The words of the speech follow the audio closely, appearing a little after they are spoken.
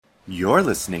You're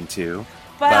listening to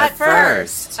But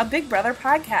First, a Big Brother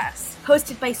podcast.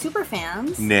 Hosted by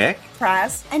superfans Nick,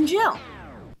 Praz, and Jill.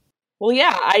 Well,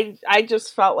 yeah, I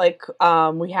just felt like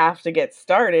we have to get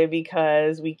started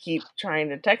because we keep trying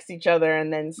to text each other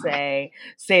and then say,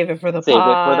 save it for the Save pod.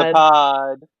 it for the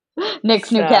pod.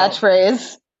 Nick's new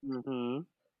catchphrase. Mm-hmm.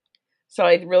 So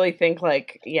I really think, we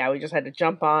just had to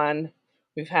jump on.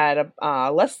 We've had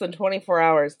less than 24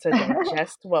 hours to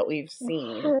digest what we've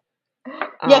seen.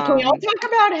 Yeah, can we all talk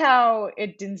about how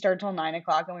it didn't start till 9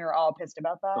 o'clock and we were all pissed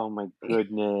about that? Oh my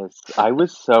goodness. I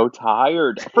was so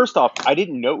tired. First off, I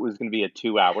didn't know it was going to be a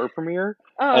 2-hour premiere.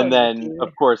 And then,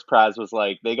 of course, Praz was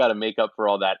like, they got to make up for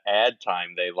all that ad time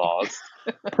they lost.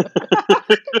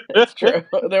 It's true.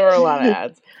 There were a lot of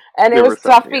ads. And it was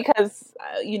tough because,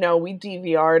 we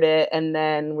DVR'd it and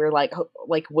then we're like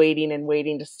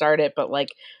waiting to start it. But I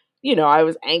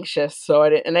was anxious, so I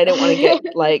didn't want to get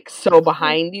so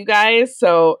behind you guys.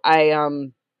 So I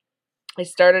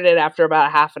started it after about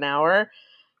a half an hour,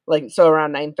 so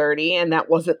around 9:30, and that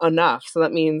wasn't enough. So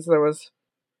that means there was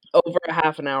over a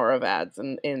half an hour of ads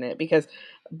in it because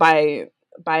by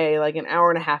an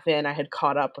hour and a half in, I had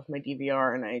caught up with my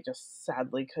DVR, and I just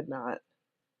sadly could not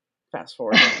fast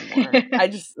forward anymore.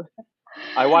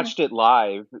 I watched it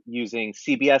live using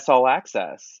CBS All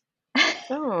Access.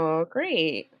 Oh,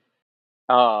 great.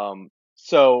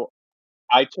 So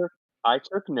I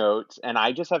took notes, and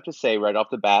I just have to say right off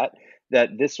the bat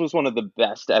that this was one of the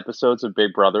best episodes of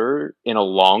Big Brother in a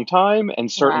long time,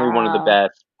 and certainly one of the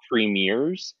best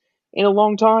premieres in a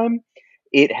long time.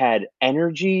 It had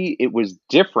energy. It was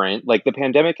different. The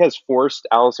pandemic has forced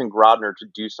Alison Grodner to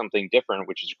do something different,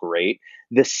 which is great.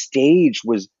 The stage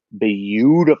was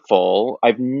beautiful.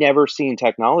 I've never seen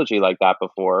technology like that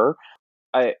before.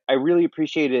 I really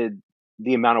appreciated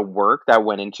the amount of work that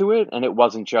went into it, and it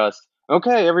wasn't just,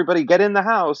 okay, everybody get in the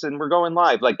house and we're going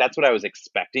live. That's what I was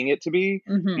expecting it to be,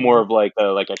 more of a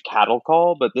cattle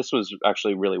call, but this was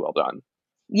actually really well done.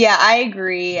 Yeah, I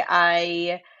agree.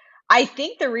 I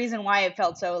think the reason why it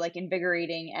felt so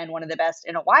invigorating and one of the best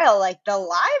in a while, the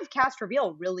live cast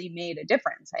reveal really made a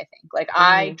difference, I think.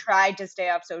 I tried to stay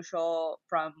off social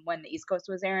from when the East Coast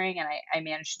was airing, and I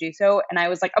managed to do so. And I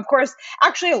was of course,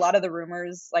 actually a lot of the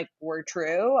rumors were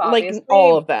true, obviously.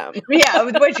 All of them. Yeah,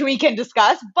 which we can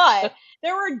discuss, but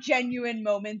there were genuine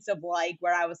moments of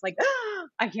where I was oh,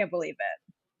 I can't believe it.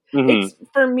 Mm-hmm.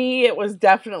 For me, it was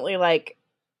definitely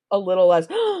a little less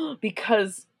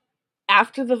because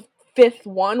after the fifth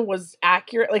one was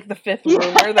accurate, the fifth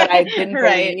rumor that I didn't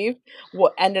believe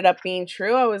what ended up being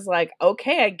true, I was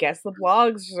okay, I guess the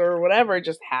blogs or whatever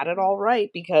just had it all right,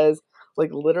 because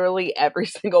literally every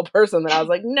single person that I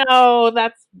was no,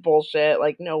 that's bullshit,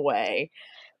 no way.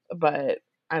 But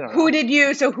I don't know. Who did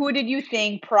you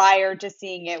think prior to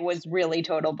seeing it was really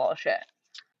total bullshit?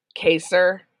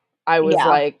 Kaser. I was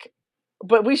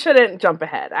but we shouldn't jump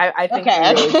ahead. I think we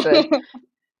really should.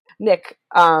 Nick,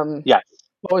 yes.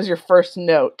 What was your first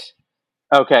note?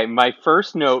 Okay, my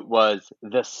first note was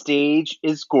the stage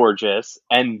is gorgeous,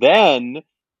 and then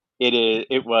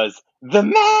it was the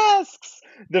masks.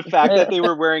 The fact that they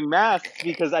were wearing masks,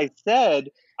 because I said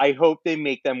I hope they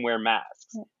make them wear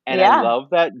masks, and I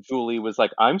love that Julie was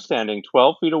I'm standing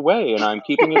 12 feet away and I'm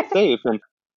keeping it safe, and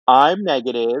I'm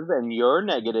negative and you're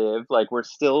negative. We're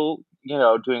still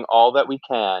doing all that we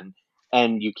can,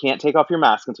 and you can't take off your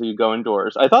mask until you go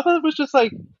indoors. I thought that was just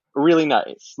really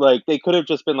nice. They could have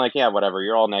just been yeah, whatever,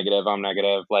 you're all negative, I'm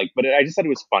negative. But I just thought it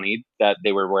was funny that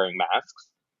they were wearing masks.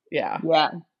 Yeah.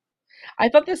 I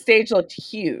thought the stage looked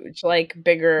huge,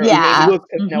 bigger. Yeah. Maybe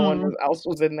because no one else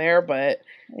was in there, but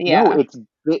no,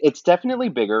 it's definitely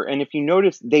bigger. And if you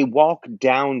notice, they walk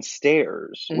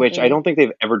downstairs, which I don't think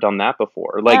they've ever done that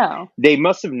before. They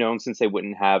must have known, since they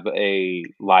wouldn't have a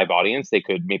live audience, they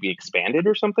could maybe expand it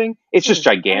or something. It's just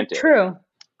gigantic. True.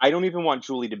 I don't even want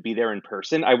Julie to be there in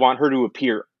person. I want her to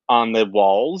appear on the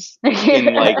walls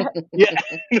in house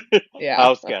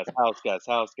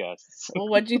guests. Well,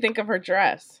 what do you think of her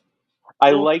dress?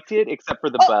 I liked it, except for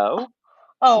the bow.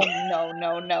 Oh, no.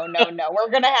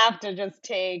 We're going to have to just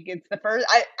it's the first.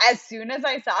 As soon as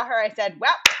I saw her, I said,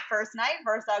 well, first night,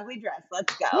 first ugly dress.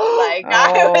 Let's go.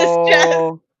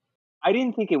 I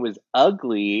didn't think it was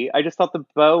ugly. I just thought the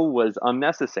bow was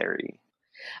unnecessary.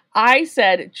 I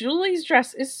said, Julie's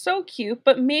dress is so cute,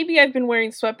 but maybe I've been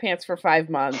wearing sweatpants for 5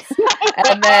 months.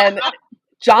 And then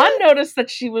John noticed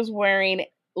that she was wearing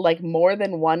more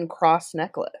than one cross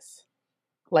necklace.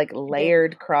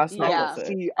 Layered cross necklaces.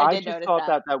 See, I just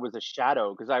thought that was a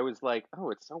shadow, because I was oh,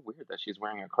 it's so weird that she's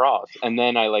wearing a cross. And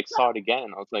then I saw it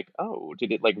again. I was oh,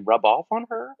 did it rub off on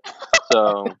her?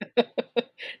 So,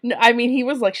 no, I mean, he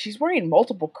was like, she's wearing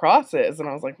multiple crosses, and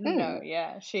I was like, No,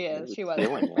 yeah, she is. She was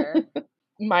doing for sure.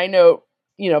 My note,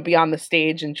 beyond the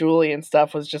stage and Julie and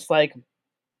stuff was just like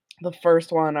the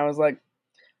first one. I was like,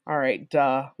 all right,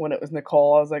 duh. When it was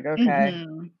Nicole, I was like, okay.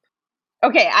 Mm-hmm.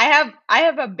 Okay, I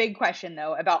have a big question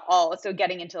though about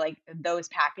getting into like those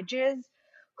packages.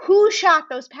 Who shot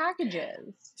those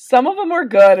packages? Some of them were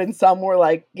good, and some were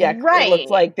like, yeah, right. It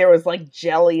looked like there was like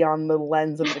jelly on the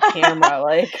lens of the camera.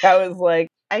 Like, I was like,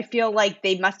 I feel like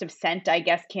they must have sent, I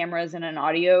guess, cameras and an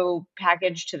audio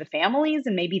package to the families,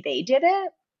 and maybe they did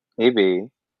it. Maybe.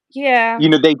 Yeah.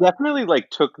 They definitely like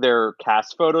took their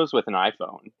cast photos with an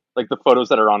iPhone, like the photos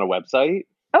that are on a website.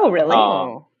 Oh,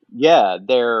 really? Yeah,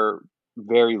 they're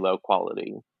very low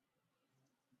quality.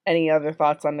 Any other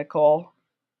thoughts on Nicole?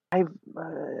 I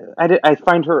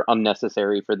find her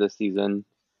unnecessary for this season.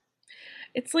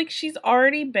 It's like she's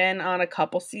already been on a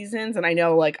couple seasons, and I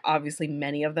know, like, obviously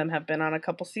many of them have been on a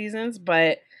couple seasons,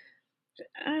 but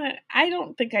I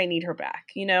don't think I need her back,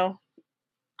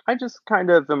 I just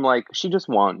kind of am like, she just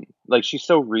won. Like, she's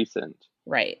so recent.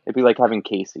 Right. It'd be like having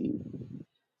Casey.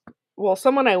 Well,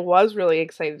 someone I was really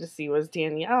excited to see was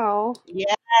Danielle.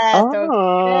 Yeah.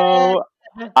 Oh,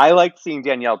 I liked seeing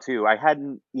Danielle too. I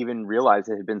hadn't even realized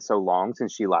it had been so long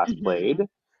since she last played.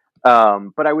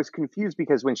 But I was confused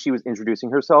because when she was introducing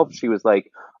herself, she was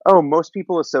like, oh, most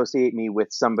people associate me with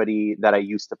somebody that I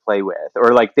used to play with.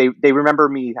 Or like they remember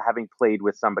me having played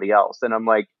with somebody else. And I'm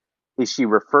like, is she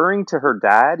referring to her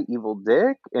dad, Evil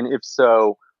Dick? And if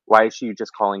so, why is she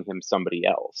just calling him somebody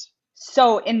else?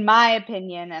 So in my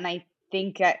opinion, and I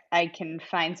think I can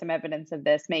find some evidence of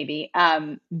this maybe,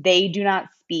 they do not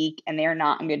speak and they are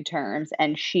not on good terms.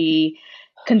 And she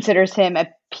considers him a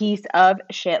piece of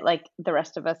shit like the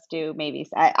rest of us do. Maybe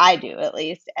I do at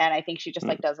least. And I think she just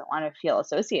like doesn't want to feel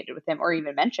associated with him or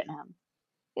even mention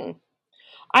him.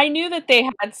 I knew that they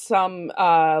had some,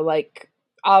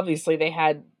 obviously they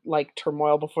had like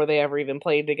turmoil before they ever even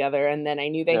played together. And then I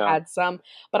knew they had some,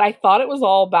 but I thought it was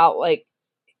all about like,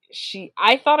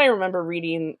 I thought I remember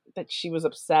reading that she was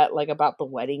upset like about the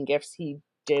wedding gifts he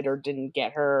did or didn't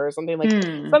get her or something like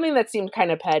something that seemed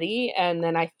kind of petty. And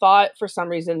then I thought for some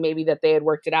reason maybe that they had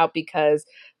worked it out because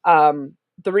the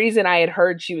reason I had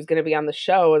heard she was going to be on the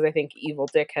show was I think Evil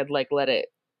Dick had like let it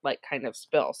like kind of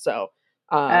spill. So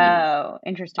oh,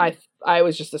 interesting.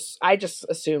 I just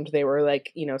assumed they were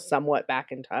like, somewhat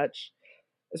back in touch,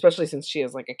 especially since she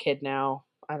is like a kid now.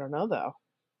 I don't know though.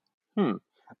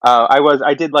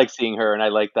 I did like seeing her, and I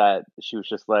like that she was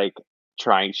just like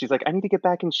trying. She's like, I need to get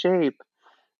back in shape.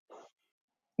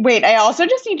 Wait, I also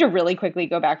just need to really quickly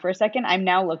go back for a second. I'm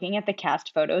now looking at the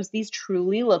cast photos. These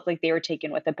truly look like they were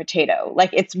taken with a potato.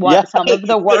 Like it's some of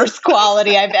the worst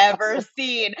quality I've ever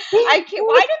seen. Why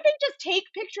didn't they just take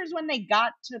pictures when they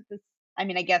got to this? I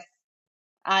mean, I guess,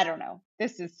 I don't know.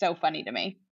 This is so funny to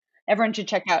me. Everyone should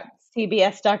check out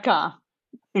CBS.com.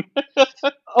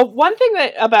 One thing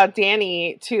about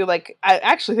Danny too, like I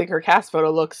actually think her cast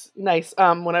photo looks nice.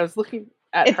 When I was looking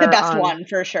at it's the best one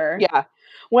for sure. Yeah,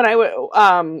 when I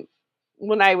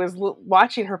was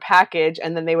watching her package,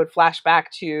 and then they would flash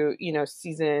back to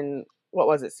season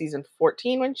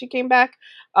 14 when she came back.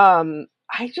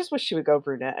 I just wish she would go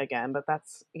brunette again, but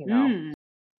that's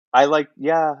I liked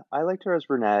her as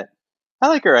brunette. I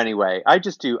like her anyway. I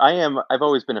just do. I've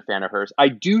always been a fan of hers. I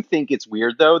do think it's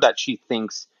weird though that she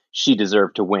thinks she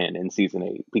deserved to win in season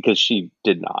 8 because she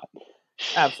did not.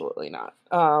 Absolutely not.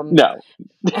 No.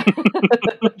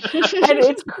 And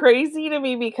it's crazy to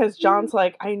me because John's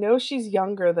like, I know she's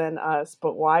younger than us,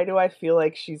 but why do I feel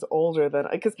like she's older than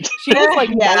us? Because she was like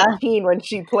 19 when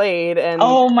she played. And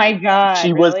oh my God.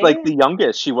 She was like the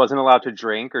youngest. She wasn't allowed to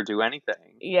drink or do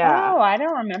anything. Yeah. Oh, I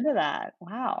don't remember that.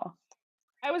 Wow.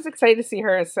 I was excited to see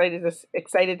her,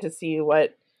 excited to see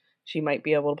what she might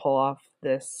be able to pull off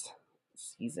this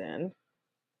season.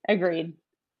 Agreed.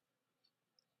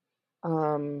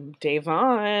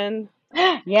 Davon.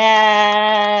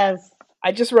 Yes.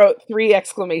 I just wrote 3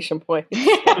 exclamation points.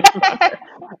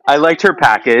 I liked her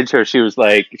package. Or she's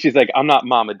like, I'm not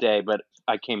Mama Day, but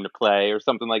I came to play, or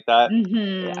something like that.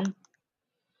 Mm-hmm.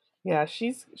 Yeah,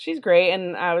 she's great,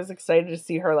 and I was excited to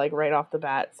see her like right off the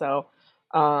bat. So,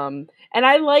 and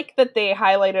I like that they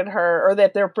highlighted her, or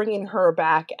that they're bringing her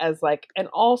back as like an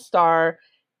all-star,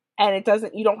 and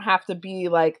you don't have to be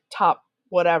like top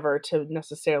whatever to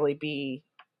necessarily be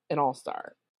an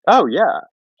all-star. Oh yeah.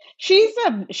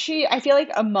 I feel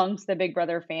like amongst the Big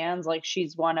Brother fans, like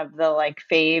she's one of the like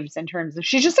faves in terms of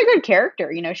she's just a good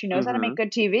character, she knows how to make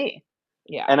good TV.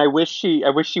 Yeah. And I wish she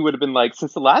would have been like,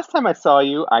 since the last time I saw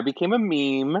you, I became a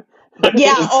meme.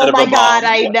 Yeah. Oh my God,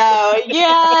 I know.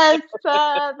 Yes,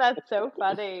 that's so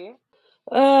funny.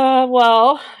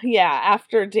 Well, yeah.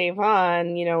 After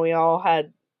Davon, we all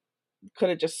could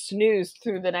have just snoozed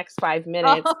through the next 5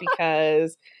 minutes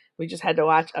because we just had to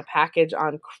watch a package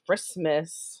on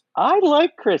Christmas. I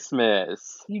like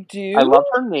Christmas. You do? I love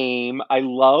her name. I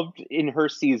loved in her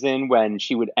season when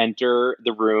she would enter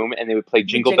the room and they would play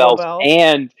Jingle Bells,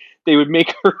 and they would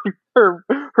make her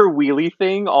wheelie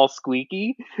thing all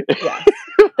squeaky. Yeah.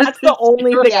 That's the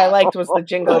only thing I liked was the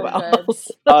Jingle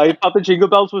Bells. I thought the Jingle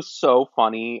Bells was so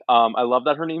funny. I love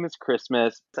that her name is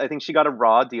Christmas. I think she got a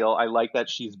raw deal. I like that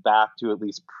she's back to at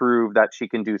least prove that she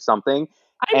can do something.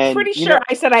 I'm pretty sure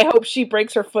I said I hope she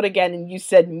breaks her foot again, and you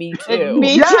said me too.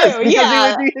 Me too,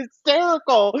 yeah. It would be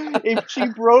hysterical if she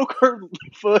broke her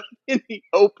foot in the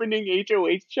opening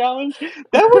HOH challenge.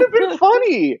 That would have been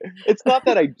funny. It's not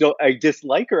that I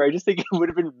dislike her. I just think it would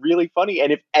have been really funny.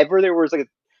 And if ever there was like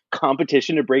a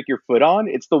competition to break your foot on,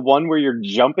 it's the one where you're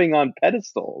jumping on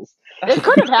pedestals. It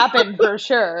could have happened for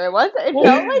sure. It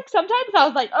felt like sometimes I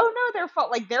was like, oh no,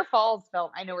 their falls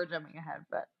felt. I know we're jumping ahead,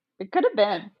 but it could have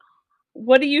been.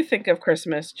 What do you think of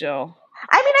Christmas, Jill?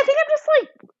 I mean, I think I'm just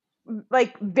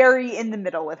like very in the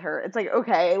middle with her. It's like,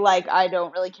 okay, like I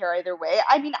don't really care either way.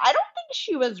 I mean, I don't think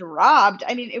she was robbed.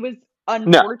 I mean, it was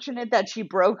unfortunate that she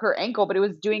broke her ankle, but it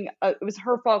was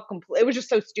her fault. It was just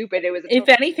so stupid. It was. If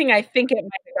anything, I think it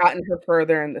might have gotten her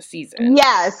further in the season.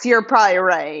 Yes, you're probably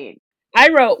right. I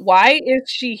wrote, "Why is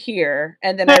she here?"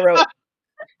 And then I wrote,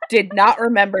 "Did not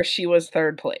remember she was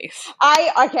third place."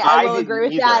 I will agree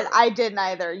with that. I didn't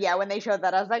either. Yeah, when they showed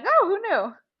that, I was like, oh, who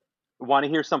knew? Want to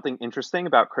hear something interesting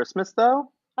about Christmas,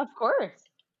 though? Of course.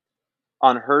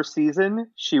 On her season,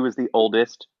 she was the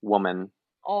oldest woman.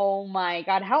 Oh my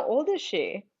God. How old is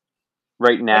she?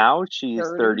 Right now, she's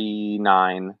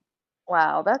 39.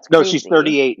 Wow, that's crazy. No, she's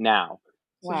 38 now.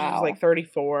 So she's like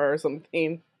 34 or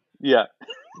something. Yeah.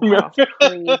 Wow.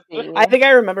 I think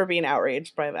I remember being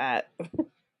outraged by that.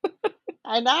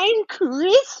 And I'm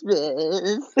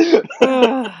Christmas.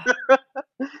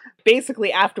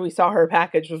 Basically, after we saw her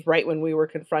package was right when we were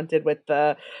confronted with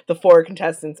the 4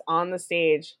 contestants on the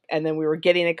stage, and then we were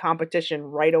getting a competition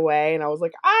right away, and I was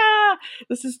like,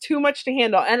 this is too much to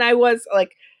handle. And I was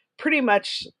like pretty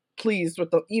much pleased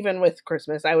with even with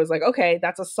Christmas. I was like, okay,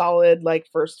 that's a solid like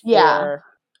first 4. Yeah.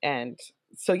 And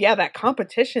so that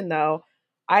competition though,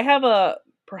 I have a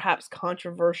perhaps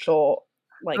controversial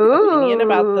opinion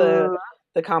about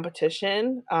the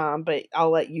competition, but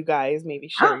I'll let you guys maybe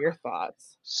share your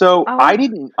thoughts. So I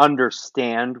didn't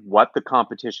understand what the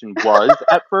competition was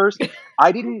at first.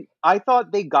 I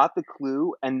thought they got the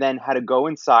clue and then had to go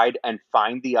inside and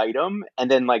find the item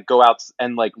and then like go out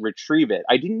and like retrieve it.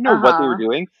 I didn't know what they were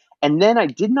doing. And then I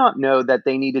did not know that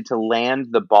they needed to land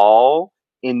the ball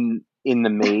in the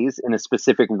maze in a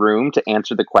specific room to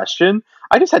answer the question.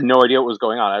 I just had no idea what was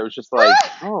going on. I was just like,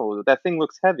 oh, that thing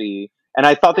looks heavy. And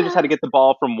I thought they just had to get the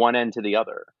ball from one end to the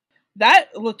other. That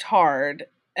looked hard.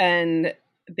 And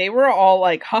they were all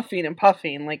like huffing and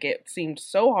puffing. Like it seemed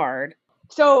so hard.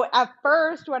 So at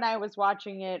first when I was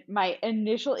watching it, my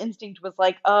initial instinct was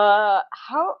like,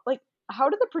 how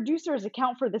do the producers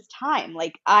account for this time?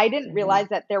 Like, I didn't realize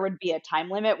that there would be a time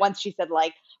limit. Once she said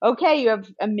like, okay, you have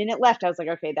a minute left. I was like,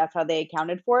 okay, that's how they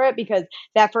accounted for it, because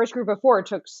that first group of 4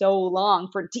 took so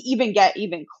long to even get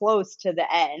even close to the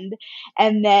end.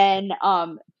 And then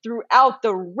throughout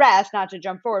the rest, not to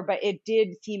jump forward, but it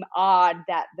did seem odd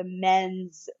that the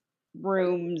men's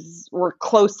rooms were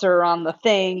closer on the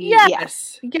thing.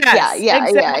 Yes. Yeah,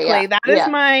 exactly. That is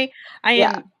I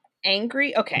am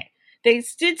angry. Okay. They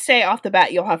did say off the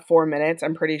bat, you'll have 4 minutes.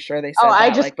 I'm pretty sure they said that. I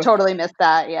just totally missed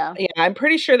that, yeah. Yeah, I'm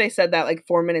pretty sure they said that, like,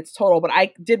 4 minutes total. But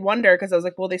I did wonder, because I was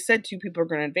like, well, they said 2 people are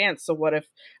going to advance. So what if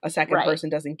a second person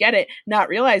doesn't get it? Not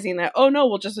realizing that, oh, no,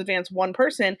 we'll just advance 1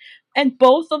 person. And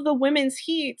both of the women's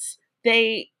heats,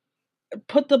 they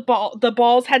put the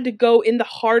balls had to go in the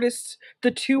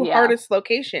 2 hardest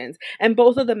locations, and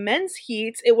both of the men's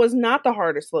heats, it was not the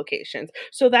hardest locations.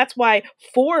 So that's why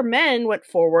 4 men went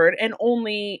forward and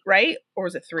only, right? Or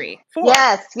was it 3? 4.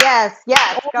 Yes.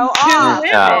 Go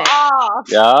off.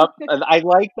 Yep. And I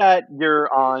like that you're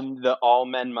on the all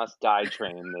men must die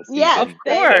train this season. Yes, of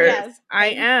course.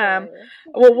 I am.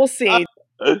 Well, we'll see.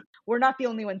 We're not the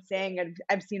only ones saying it.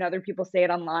 I've seen other people say it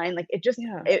online. Like it just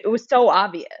it was so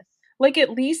obvious. Like,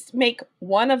 at least make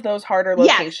one of those harder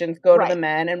locations go to the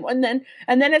men, and then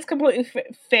it's completely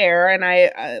fair. And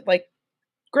I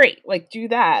great, like do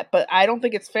that. But I don't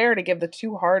think it's fair to give the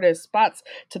 2 hardest spots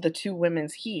to the 2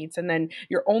 women's heats, and then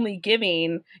you're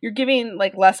giving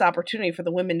like less opportunity for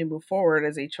the women to move forward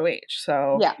as HOH.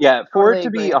 So yeah, for it to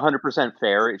be 100%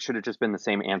 fair, it should have just been the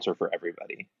same answer for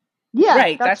everybody. Yeah,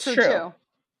 right, that's true too.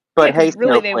 But hey,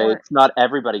 really, Snowflakes, not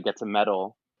everybody gets a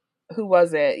medal. Who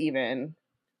was it even?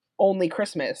 Only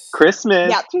Christmas.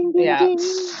 Yeah. Ding, ding, ding.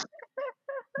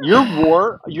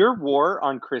 Your war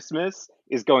on Christmas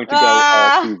is going to go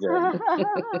all season.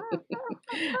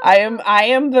 I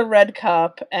am the red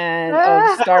cup and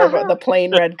of the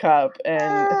plain red cup,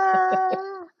 and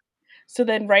so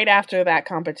then right after that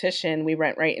competition, we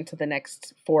went right into the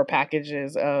next 4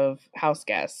 packages of house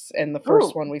guests, and the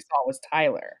first one we saw was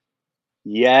Tyler.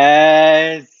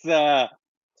 Yes,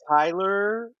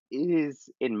 Tyler is,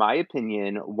 in my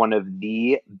opinion, one of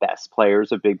the best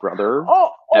players of Big Brother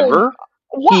ever.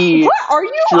 What are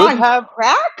you on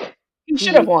crack? He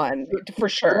should have won for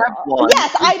sure.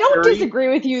 Yes, I don't disagree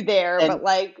with you there, but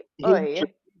like, he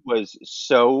was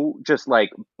so just like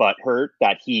butthurt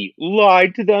that he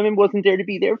lied to them and wasn't there to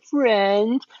be their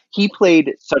friend. He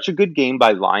played such a good game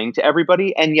by lying to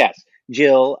everybody. And yes,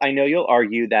 Jill, I know you'll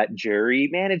argue that jury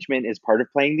management is part of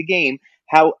playing the game.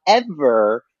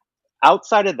 However,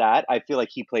 outside of that, I feel like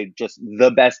he played just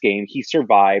the best game. He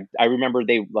survived. I remember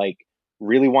they like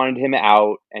really wanted him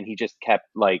out, and he just kept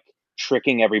like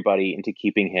tricking everybody into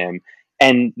keeping him.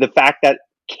 And the fact that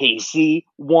Casey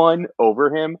won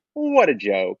over him, what a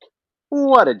joke.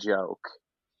 What a joke.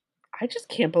 I just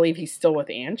can't believe he's still with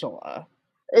Angela.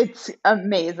 It's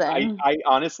amazing. I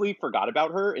honestly forgot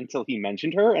about her until he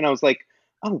mentioned her, and I was like,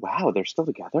 oh wow, they're still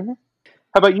together?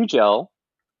 How about you, Jill?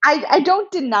 I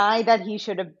don't deny that he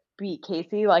should have beat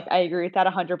Casey. Like, I agree with that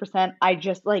 100%. I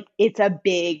just, like, it's a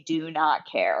big do not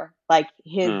care. Like,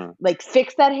 like,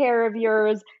 fix that hair of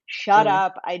yours. Shut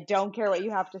up. I don't care what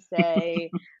you have to say.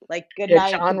 Like, good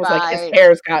night, John goodbye. was like, his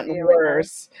hair's gotten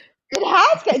worse.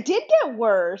 It did get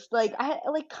worse. Like,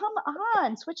 come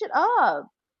on, switch it up.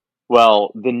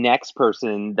 Well, the next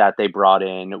person that they brought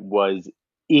in was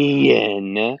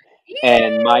Ian.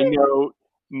 And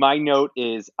my note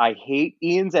is, I hate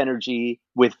Ian's energy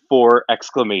with 4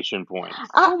 exclamation points.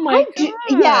 Oh my God.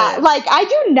 Yeah, like, I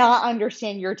do not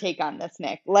understand your take on this,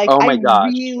 Nick. Like, oh my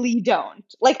gosh. Really don't.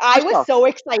 Like, I was so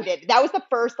excited. That was the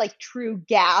first, like, true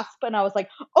gasp, and I was like,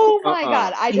 oh my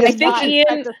God, I did not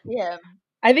expect to see him.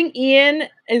 I think Ian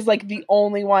is, like, the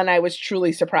only one I was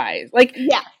truly surprised. Like,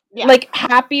 yeah. Like,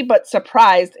 happy but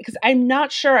surprised, because I'm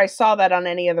not sure I saw that on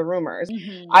any of the rumors.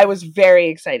 Mm-hmm. I was very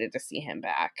excited to see him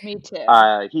back. Me too.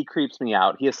 He creeps me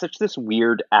out. He has such this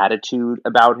weird attitude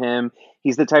about him.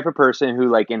 He's the type of person who,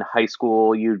 like, in high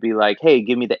school, you'd be like, hey,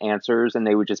 give me the answers, and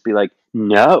they would just be like,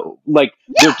 no. Like,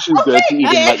 they're too good to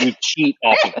even let you cheat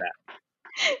off of that.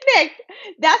 Nick,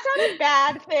 that's not a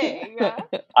bad thing.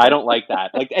 I don't like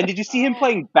that. Like, and did you see him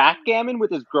playing backgammon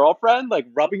with his girlfriend, like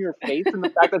rubbing her face in the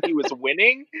fact that he was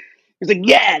winning? He's like,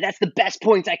 yeah, that's the best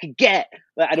points I could get.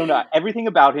 I don't know. Everything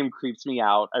about him creeps me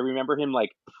out. I remember him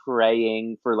like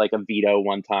praying for like a veto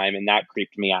one time, and that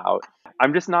creeped me out.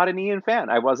 I'm just not an Ian fan.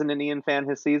 I wasn't an Ian fan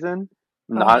his season.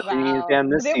 Not an Ian fan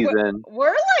this season. We're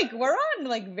on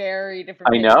like very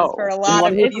different. I know. For a lot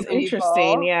of it's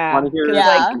interesting. Yeah. Want to hear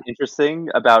something interesting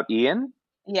about Ian?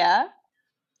 Yeah.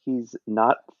 He's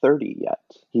not 30 yet.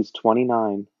 He's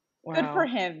 29. Wow. Good for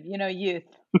him. You know, youth.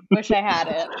 Wish I had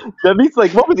it. That means,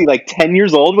 like, what was he, like 10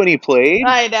 years old when he played?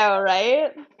 I know,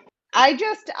 right?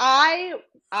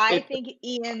 I think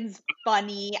Ian's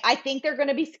funny. I think they're going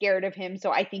to be scared of him,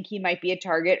 so I think he might be a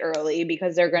target early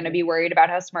because they're going to be worried about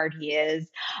how smart he is.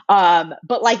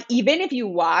 But like, even if you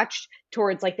watched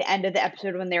towards like the end of the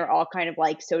episode when they're all kind of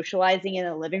like socializing in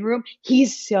the living room,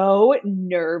 he's so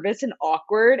nervous and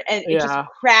awkward, and it just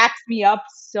cracks me up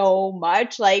so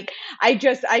much. Like, I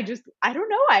don't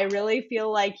know. I really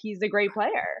feel like he's a great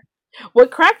player.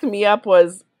 What cracked me up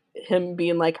was him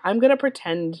being like, I'm going to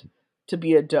pretend to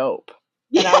be a dope.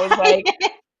 And I was like,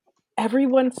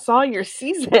 everyone saw your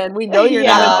season. We know you're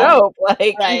not a dope. Like,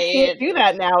 you can't do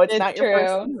that now. It's not your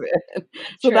first season.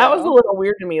 So that was a little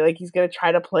weird to me. Like, he's going to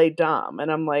try to play dumb. And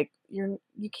I'm like, you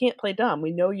can't play dumb.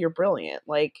 We know you're brilliant.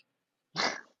 Like,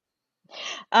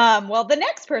 well, the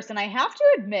next person, I have to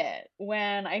admit,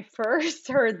 when I first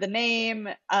heard the name,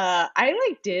 I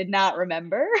like did not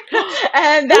remember.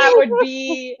 And that would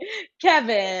be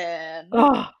Kevin.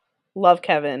 Oh, love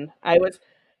Kevin. I was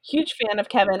huge fan of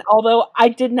Kevin, although I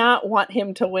did not want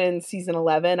him to win season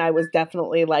 11. I was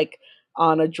definitely like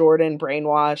on a Jordan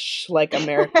brainwash, like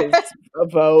America's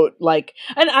vote. Like,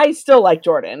 and I still like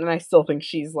Jordan, and I still think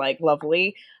she's like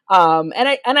lovely. And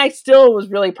I still was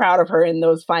really proud of her in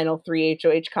those final 3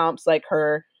 HOH comps, like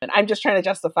her. And I'm just trying to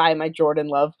justify my Jordan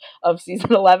love of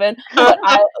season 11, but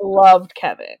I loved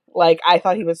Kevin. Like, I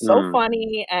thought he was so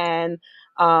funny, and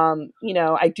you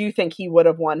know, I do think he would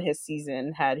have won his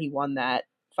season had he won that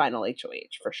final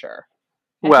HOH for sure.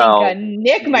 I think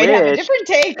Nick might have a different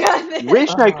take on this. Wish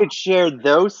I could share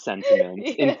those sentiments.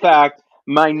 Yeah. In fact,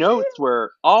 my notes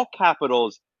were all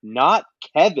capitals, not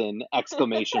Kevin,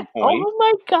 exclamation point. Oh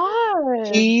my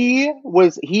God.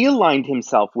 He aligned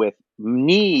himself with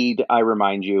Need, I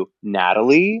remind you,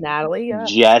 Natalie, yeah.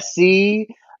 Jesse,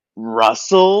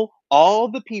 Russell, all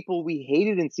the people we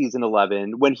hated in season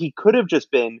 11 when he could have just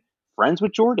been friends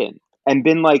with Jordan and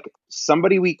been like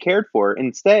somebody we cared for.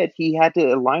 Instead, he had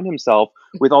to align himself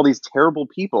with all these terrible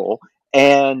people.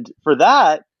 And for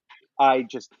that, I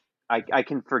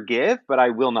can forgive, but I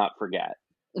will not forget.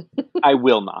 I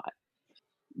will not.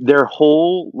 Their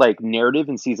whole like narrative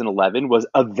in season 11 was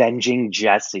avenging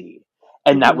Jesse.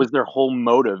 And that was their whole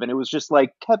motive. And it was just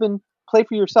like, Kevin, play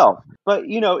for yourself. But,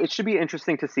 you know, it should be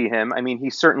interesting to see him. I mean,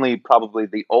 he's certainly probably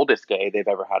the oldest gay they've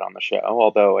ever had on the show,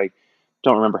 although I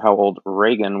don't remember how old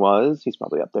Reagan was. He's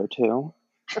probably up there too.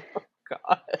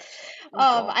 God.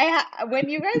 When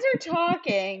you guys are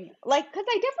talking, like, because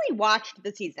I definitely watched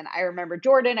the season. I remember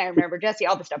Jordan, I remember Jesse,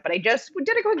 all the stuff, but I just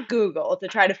did a quick Google to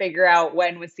try to figure out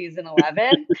when was season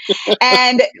 11.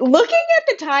 And looking at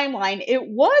the timeline, it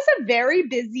was a very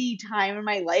busy time in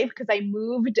my life because I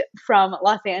moved from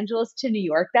Los Angeles to New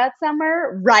York that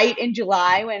summer, right in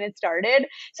July when it started.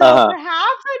 So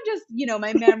perhaps I'm just, you know,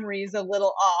 my memory's a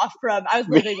little off from, I was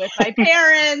living with my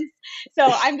parents. So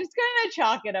I'm just going to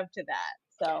chalk it up to that.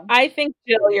 So I think,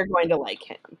 Jill, you're going to like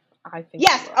him. I think.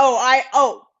 Yes.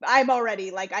 I'm already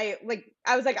like, I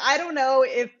was like, I don't know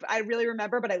if I really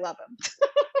remember, but I love him.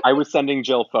 I was sending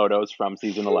Jill photos from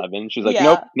season 11. She's like,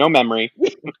 nope, no memory.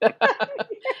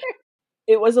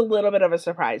 It was a little bit of a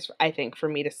surprise, I think, for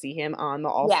me to see him on the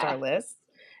All-Star list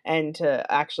and to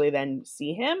actually then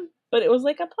see him. But it was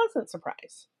like a pleasant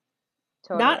surprise.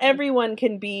 Totally. Not everyone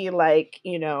can be like,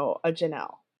 you know, a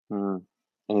Janelle.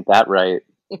 Ain't that right?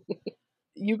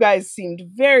 You guys seemed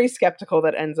very skeptical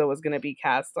that Enzo was going to be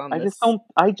cast on this.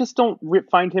 I just don't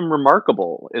find him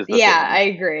remarkable.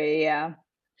 I agree. Yeah.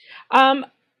 I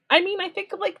mean, I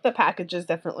think like the packages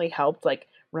definitely helped, like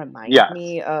remind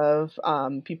me of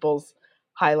people's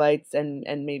highlights and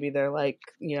maybe they're like,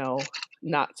 you know,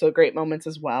 not so great moments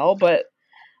as well. But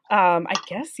I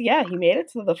guess he made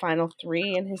it to the final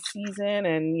 3 in his season,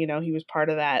 and you know he was part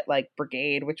of that like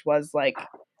brigade, which was like,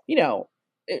 you know.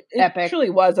 It truly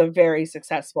was a very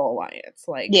successful alliance.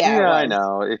 Like, I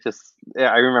know. It just,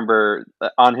 I remember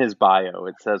on his bio,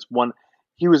 it says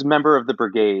he was member of the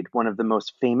brigade, one of the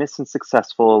most famous and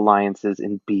successful alliances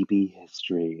in BB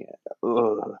history.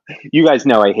 Ugh. You guys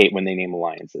know I hate when they name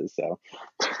alliances, so.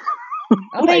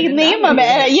 They name them.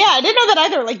 I didn't know that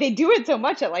either. Like, they do it so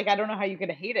much that, like, I don't know how you could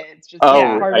hate it. It's just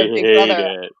part of Big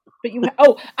Brother. It.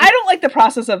 But I don't like the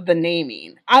process of the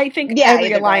naming. I think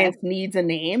every alliance needs a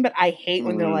name, but I hate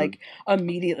when they're like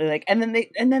immediately like, and then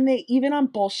they even on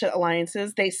bullshit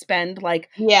alliances, they spend like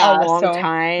a long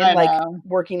time like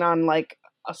working on like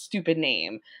a stupid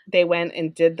name. They went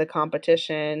and did the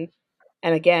competition,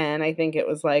 and again, I think it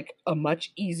was like a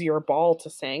much easier ball to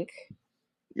sink.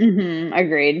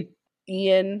 Agreed.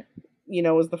 Ian, you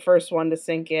know, was the first one to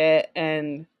sink it,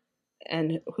 and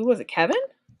who was it? Kevin?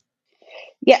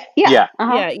 Yeah.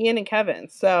 Ian and Kevin.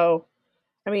 So,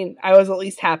 I mean, I was at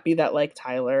least happy that like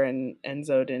Tyler and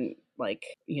Enzo didn't like,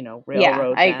 you know,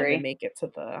 railroad them and make it to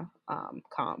the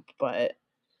comp. But,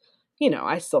 you know,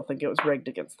 I still think it was rigged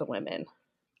against the women.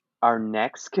 Our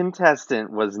next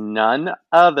contestant was none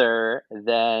other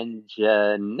than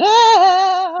Janelle.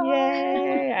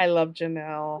 Yay! I love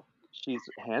Janelle. She's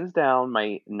hands down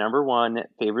my number one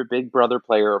favorite Big Brother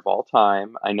player of all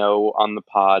time. I know on the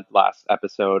pod last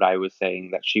episode I was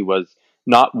saying that she was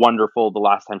not wonderful the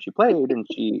last time she played, and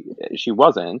she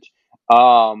wasn't.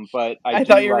 But I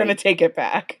thought you were going to take it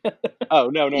back. Oh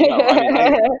no! I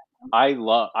mean, I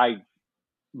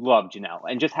love Janelle,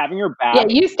 and just having her back. Yeah,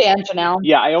 you stand Janelle.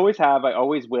 Yeah, I always have. I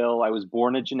always will. I was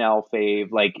born a Janelle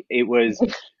fave. Like, it was.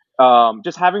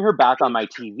 Just having her back on my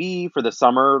TV for the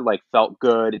summer, like, felt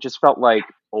good. It just felt like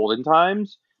olden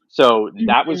times. So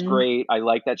that was great. I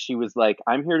like that she was like,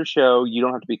 I'm here to show you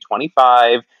don't have to be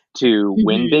 25 to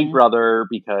win Big Brother,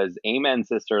 because amen,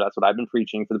 sister. That's what I've been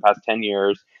preaching for the past 10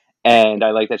 years. And I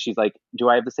like that she's like, do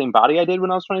I have the same body I did when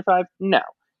I was 25? No.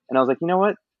 And I was like, you know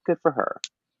what? Good for her.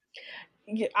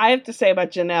 I have to say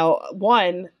about Janelle,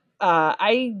 one,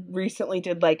 I recently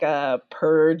did like a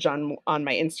purge on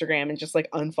my Instagram and just like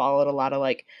unfollowed a lot of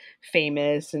like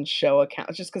famous and show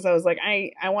accounts just because I was like,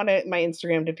 I wanted my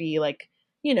Instagram to be like,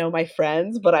 you know, my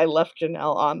friends, but I left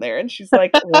Janelle on there, and she's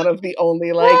like one of the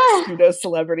only like pseudo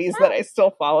celebrities that I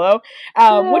still follow,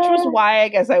 which was why I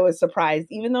guess I was surprised,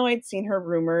 even though I'd seen her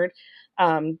rumored,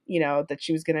 you know, that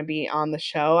she was going to be on the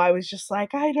show. I was just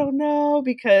like, I don't know,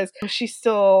 because she's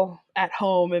still at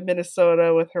home in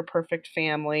Minnesota with her perfect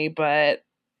family, but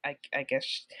I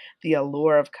guess the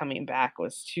allure of coming back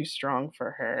was too strong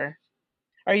for her.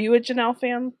 Are you a Janelle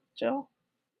fan, Jill?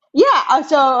 Yeah.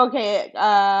 So okay.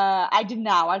 I did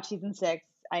not watch season 6.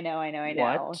 I know.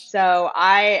 What? So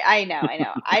I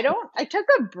know. I took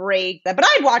a break, but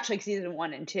I watched like season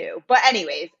 1 and 2. But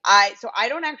anyways, I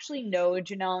don't actually know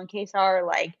Janelle and Kesar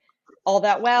like all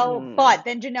that well. But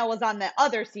then Janelle was on the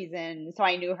other season, so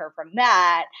I knew her from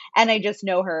that, and I just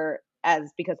know her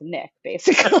as because of Nick,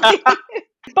 basically.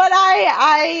 But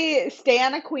I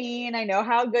stan a queen. I know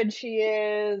how good she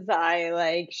is.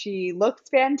 She looks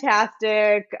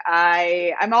fantastic.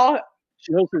 I'm all.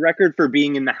 She holds the record for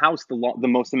being in the house the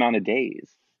most amount of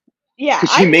days. Yeah,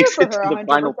 she makes it to the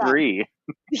final 3.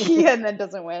 Yeah, and then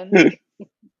doesn't win.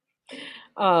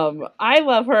 I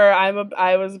love her.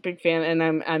 I was a big fan,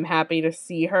 and I'm happy to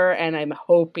see her, and I'm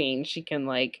hoping she can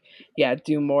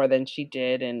do more than she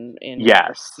did in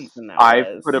yes. season that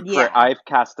I've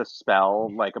cast a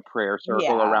spell, like a prayer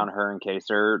circle around her and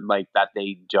Kesar, like that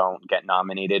they don't get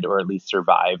nominated or at least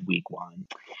survive week 1.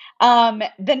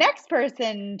 The next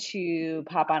person to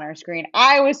pop on our screen,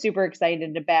 I was super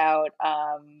excited about,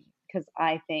 because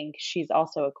I think she's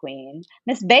also a queen,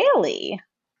 Miss Bailey.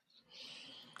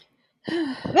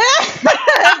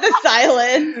 The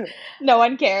silence. No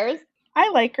one cares. I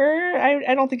like her.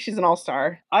 I don't think she's an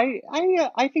all-star. I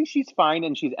think she's fine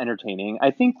and she's entertaining. I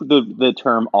think the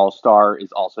term all-star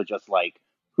is also just like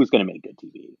who's going to make good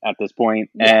TV at this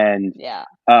point. And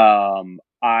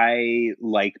I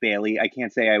like Bailey. I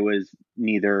can't say I was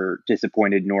neither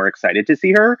disappointed nor excited to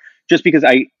see her, just because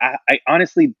I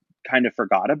honestly kind of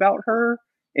forgot about her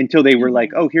until they were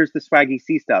like, oh, here's the Swaggy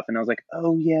C stuff. And I was like,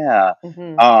 oh yeah.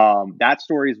 That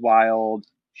story's wild.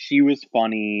 She was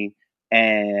funny.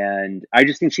 And I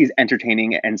just think she's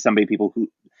entertaining and somebody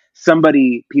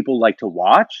people like to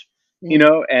watch, you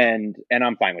know, and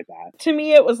I'm fine with that. To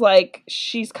me, it was like,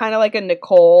 she's kind of like a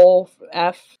Nicole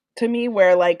F to me,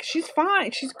 where like, she's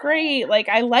fine. She's great. Like,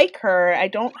 I like her. I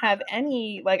don't have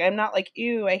any, like, I'm not like,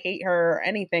 ew, I hate her or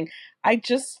anything. I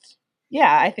just,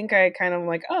 I think I kind of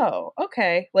like, oh,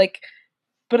 okay. Like,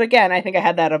 but again, I think I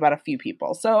had that about a few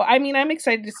people. So, I mean, I'm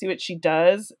excited to see what she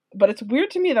does. But it's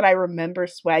weird to me that I remember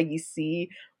Swaggy C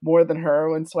more than her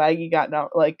when Swaggy got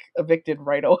evicted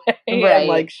right away. Right.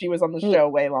 And she was on the show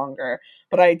way longer.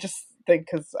 But I just think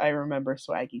because I remember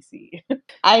Swaggy C.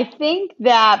 I think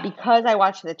that because I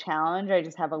watched the challenge, I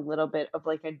just have a little bit of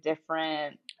a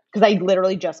different... Because I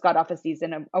literally just got off a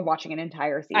season of watching an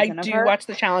entire season of her. I do watch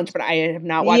the challenge, but I have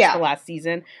not watched the last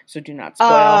season. So do not spoil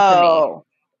for me.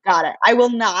 Got it. I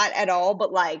will not at all,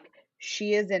 but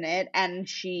she is in it and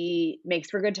she makes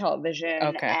for good television.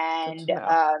 Okay. And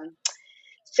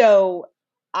so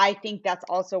I think that's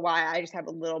also why I just have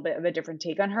a little bit of a different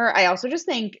take on her. I also just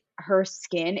think her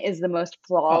skin is the most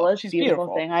flawless,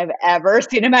 beautiful thing I've ever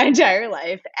seen in my entire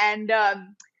life. And,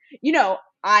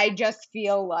 I just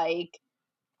feel like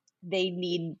they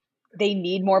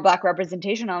need more Black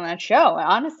representation on that show,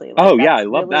 honestly. I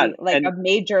love that. A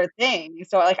major thing.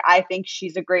 So I think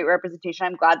she's a great representation.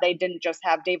 I'm glad they didn't just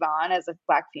have Da'Vonne as a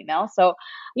Black female. So,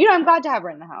 I'm glad to have her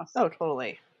in the house. Oh,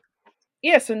 totally.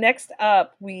 Yeah, so next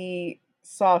up we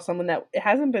saw someone that it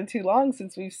hasn't been too long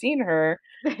since we've seen her.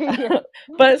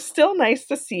 But it's still nice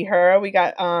to see her. We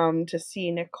got to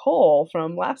see Nicole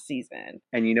from last season.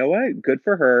 And you know what? Good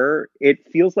for her. It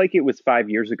feels like it was 5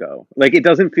 years ago. Like, it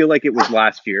doesn't feel like it was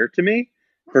last year to me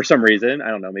for some reason. I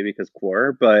don't know, maybe because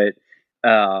Quora, but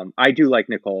I do like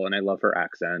Nicole and I love her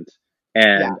accent.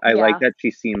 And I like that she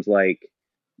seems like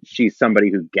she's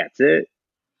somebody who gets it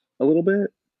a little bit.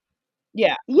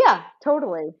 Yeah. Yeah,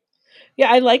 totally.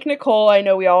 Yeah, I like Nicole. I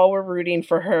know we all were rooting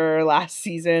for her last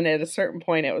season. At a certain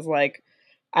point, it was like,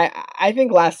 I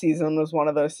think last season was one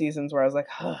of those seasons where I was like,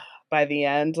 by the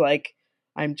end, I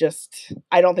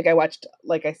don't think I watched,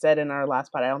 like I said in our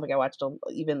last pod, I don't think I watched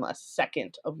even a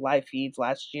second of live feeds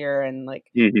last year. And I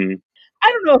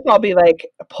don't know if I'll be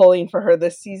pulling for her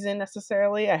this season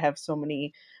necessarily. I have so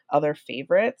many other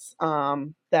favorites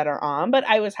that are on, but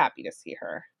I was happy to see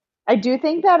her. I do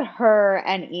think that her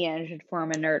and Ian should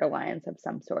form a nerd alliance of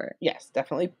some sort. Yes,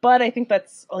 definitely. But I think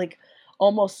that's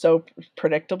almost so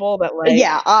predictable that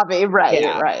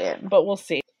right. But we'll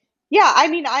see. Yeah, I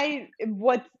mean,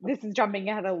 this is jumping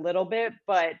ahead a little bit,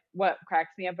 but what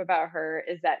cracks me up about her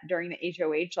is that during the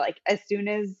HOH, like as soon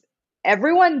as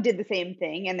everyone did the same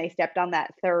thing and they stepped on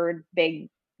that third big,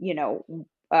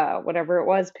 whatever it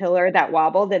was, pillar that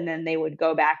wobbled, and then they would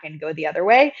go back and go the other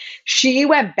way. She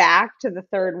went back to the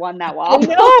third one that I wobbled.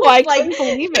 know, I couldn't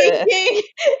believe it.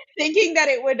 Thinking that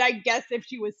it would, I guess, if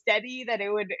she was steady, that it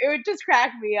would just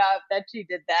crack me up that she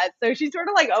did that. So she's sort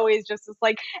of like always just this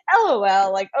like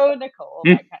LOL, like, oh, Nicole,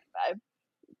 that kind of vibe.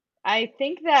 I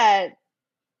think that,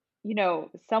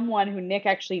 someone who Nick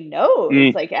actually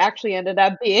knows, like, actually ended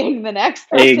up being the next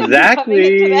person coming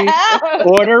into the house.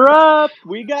 Order up!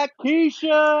 We got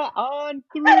Keisha on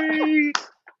 3.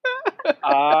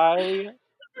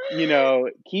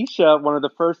 Keisha, one of the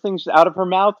first things out of her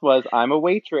mouth was, I'm a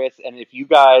waitress. And if you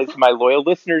guys, my loyal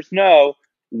listeners, know,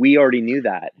 we already knew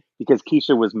that because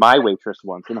Keisha was my waitress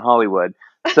once in Hollywood.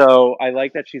 So I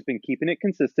like that she's been keeping it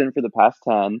consistent for the past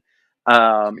 10.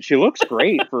 She looks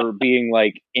great for being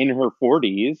like in her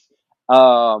 40s,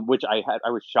 which I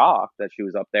was shocked that she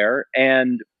was up there.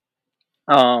 And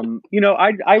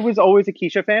I was always a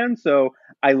Keisha fan, so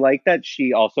I like that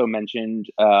she also mentioned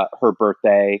her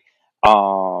birthday.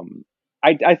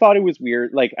 I thought it was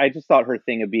weird. Like, I just thought her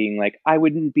thing of being like, I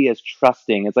wouldn't be as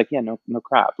trusting. It's like, yeah, no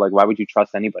crap. Like, why would you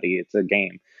trust anybody? It's a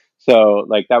game. So,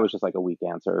 like, that was just like a weak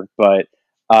answer. But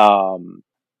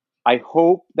I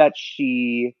hope that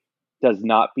she does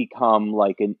not become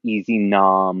like an easy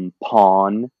nom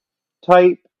pawn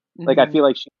type. Like, I feel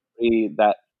like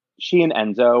she and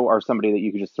Enzo are somebody that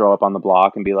you could just throw up on the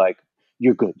block and be like,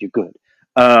 you're good.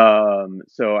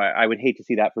 So I would hate to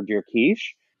see that for dear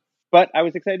Quiche, but I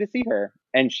was excited to see her.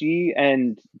 And she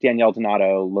and Danielle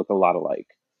Donato look a lot alike.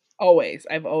 Always.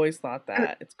 I've always thought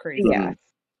that. It's crazy. Yeah.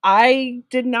 I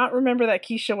did not remember that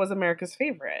Keisha was America's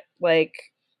favorite. Like,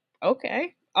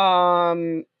 okay.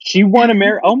 She won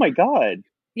America. Oh my God.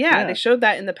 Yeah, they showed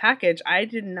that in the package. I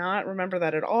did not remember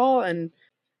that at all. And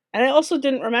I also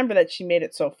didn't remember that she made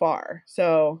it so far.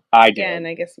 So I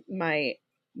guess my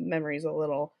memory's a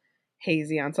little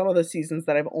hazy on some of the seasons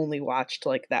that I've only watched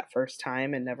like that first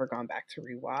time and never gone back to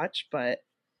rewatch. But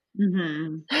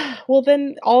well,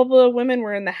 then all the women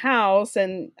were in the house,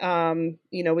 and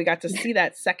we got to see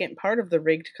that second part of the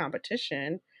rigged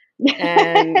competition.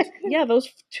 And yeah, those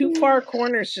two far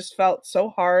corners just felt so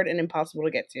hard and impossible to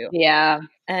get to. Yeah,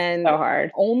 and so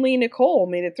hard. Only Nicole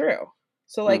made it through.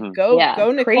 So like, go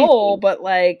Nicole, crazy. But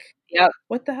like,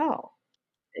 what the hell?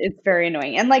 It's very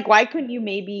annoying. And like, why couldn't you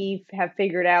maybe have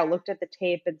figured out, looked at the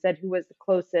tape and said who was the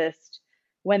closest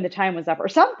when the time was up or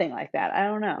something like that? I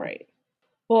don't know. Right.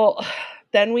 Well,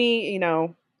 then we,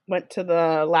 went to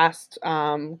the last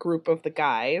group of the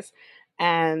guys,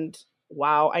 and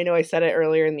wow, I know I said it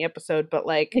earlier in the episode, but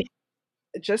like,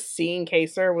 just seeing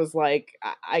Kaysar was like,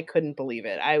 I couldn't believe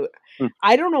it.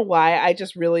 I don't know why. I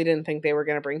just really didn't think they were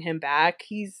going to bring him back.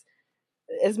 He's,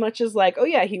 as much as like, oh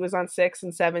yeah, he was on 6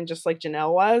 and 7, just like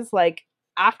Janelle was. Like,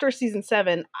 after season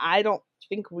 7, I don't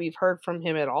think we've heard from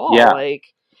him at all. Yeah. Like,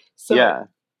 so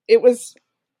it was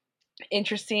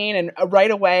interesting, and right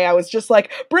away I was just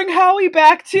like, bring Howie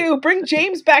back too, bring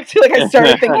James back too. Like, I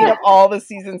started thinking of all the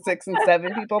season 6 and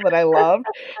 7 people that I loved,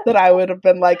 that I would have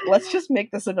been like, let's just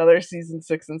make this another season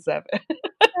 6 and 7.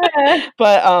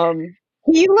 But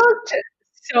he looked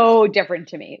so different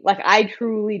to me. Like, I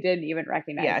truly didn't even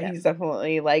recognize him. Yeah, he's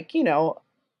definitely like,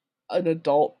 an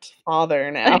adult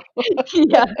father now.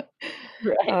 Yeah.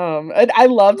 Right. And I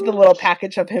loved the little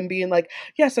package of him being like,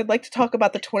 yes, I'd like to talk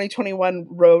about the 2021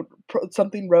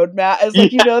 roadmap. As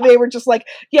like, they were just like,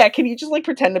 yeah, can you just like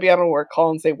pretend to be on a work call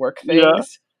and say work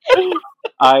things? Yeah.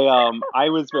 I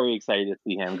was very excited to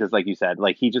see him because, like you said,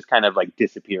 like he just kind of like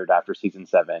disappeared after season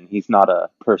 7. He's not a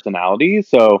personality,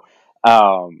 so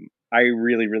I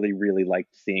really, really, really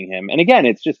liked seeing him. And again,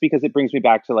 it's just because it brings me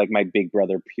back to like my Big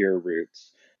Brother pure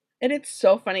roots. And it's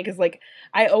so funny because, like,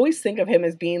 I always think of him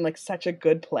as being, like, such a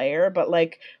good player. But,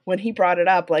 like, when he brought it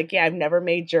up, like, yeah, I've never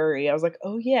made jury. I was like,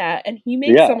 oh, yeah. And he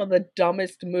made some of the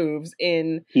dumbest moves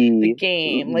in the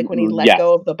game. Like, when he let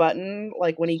go of the button.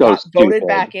 Like, when he got voted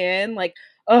back in. Like,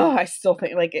 oh, I still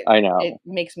think, like, it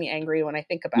makes me angry when I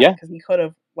think about it. Because he could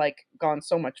have, like, gone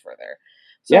so much further.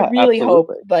 So I really hope,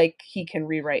 like, he can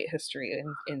rewrite history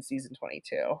in season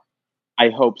 22. I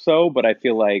hope so, but I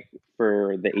feel like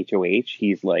for the HOH,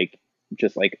 he's like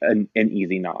just like an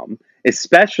easy nom.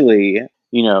 Especially,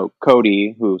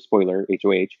 Cody, who, spoiler,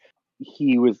 HOH,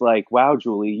 he was like, wow,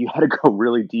 Julie, you had to go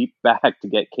really deep back to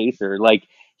get Kaysar. Like,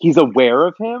 he's aware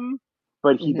of him,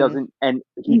 but he doesn't, and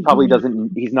he probably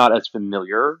doesn't, he's not as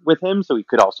familiar with him, so he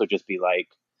could also just be like,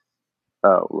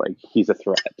 oh, like, he's a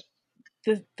threat.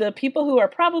 the people who are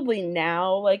probably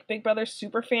now like Big Brother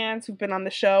super fans who've been on the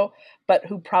show, but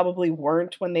who probably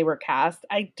weren't when they were cast,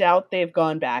 I doubt they've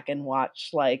gone back and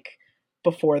watched like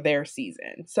before their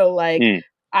season. So like,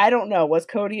 I don't know. Was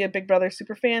Cody a Big Brother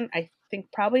super fan? I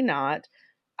think probably not.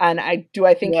 And I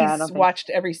think he's watched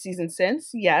every season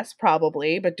since? Yes,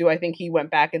 probably. But do I think he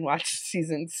went back and watched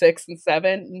season 6 and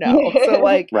 7? No. So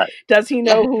like, does he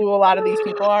know who a lot of these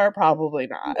people are? Probably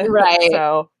not. Right.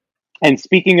 So. And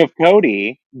speaking of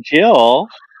Cody, Jill.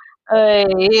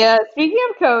 Yeah, speaking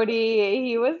of Cody,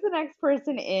 he was the next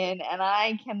person in, and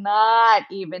I cannot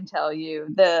even tell you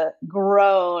the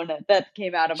groan that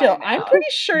came out of Jill, my mouth. I'm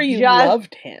pretty sure you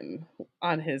loved him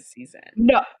on his season.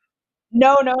 No.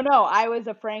 I was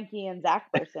a Frankie and Zach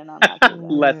person on that season.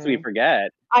 Lest we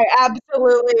forget. I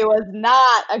absolutely was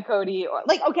not a Cody or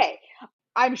like, okay,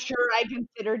 I'm sure I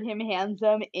considered him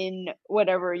handsome in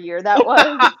whatever year that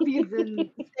was, season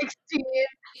 16.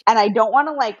 And I don't want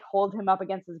to like hold him up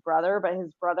against his brother, but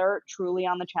his brother truly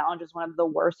on the challenge is one of the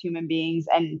worst human beings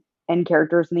and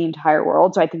characters in the entire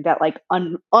world. So I think that like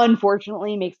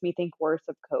unfortunately makes me think worse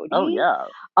of Cody. Oh yeah.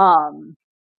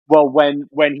 Well,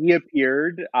 when he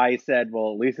appeared, I said,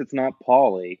 well, at least it's not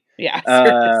Paulie. Yeah.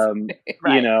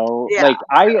 Right. You know, like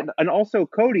and also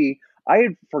Cody, I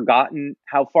had forgotten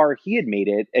how far he had made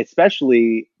it,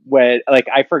 especially when, like,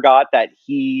 I forgot that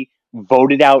he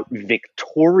voted out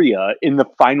Victoria in the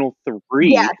final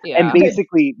 3 and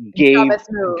basically gave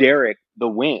Derek the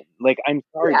win. Like, I'm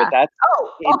sorry, but that's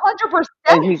 100%.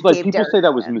 And he's like, people say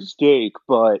that was a mistake,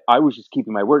 but I was just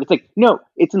keeping my word. It's like, no,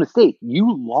 it's a mistake.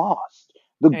 You lost.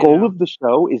 The goal of the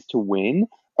show is to win,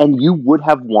 and you would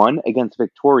have won against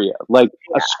Victoria. Like,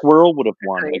 a squirrel would have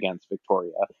won against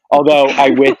Victoria. Although,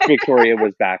 I wish Victoria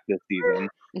was back this season.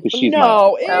 Because she's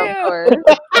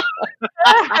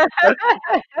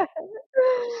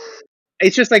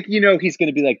It's just like, you know, he's going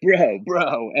to be like,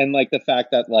 bro. And, like, the fact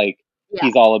that, like,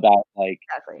 he's all about, like,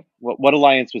 what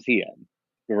alliance was he in?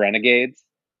 The Renegades?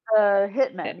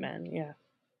 Hitmen, yeah.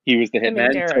 He was the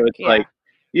Hitman, Derek, so it's like,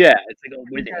 it's like, oh,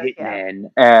 we're the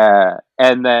Hitman.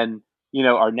 And then, you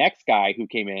know, our next guy who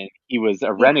came in, he was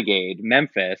a renegade,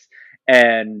 Memphis.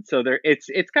 And so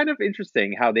it's kind of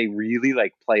interesting how they really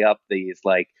like play up these,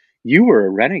 like, you were a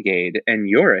renegade and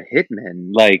you're a hitman.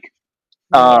 Like,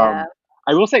 I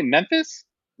will say Memphis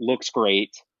looks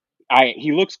great.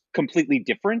 He looks completely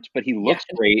different, but he looks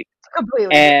great.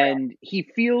 Completely and he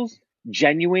feels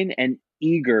genuine and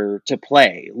eager to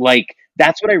play. Like,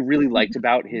 that's what I really liked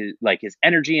about his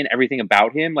energy and everything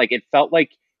about him. Like, it felt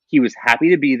like he was happy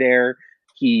to be there.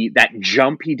 That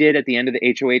jump he did at the end of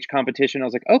the HOH competition, I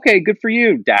was like, okay, good for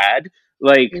you, Dad.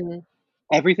 Like,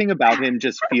 everything about him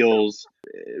just feels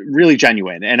really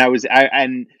genuine. And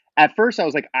and at first I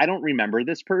was like, I don't remember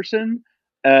this person.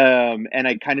 And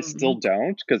I kind of still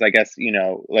don't, because I guess, you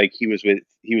know, like he was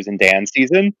in Dan's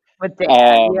season. With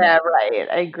Dan, right.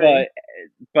 I agree.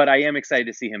 But I am excited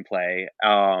to see him play.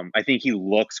 I think he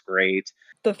looks great.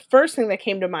 The first thing that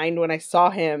came to mind when I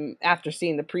saw him after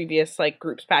seeing the previous like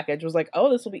groups package was like,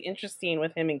 oh, this will be interesting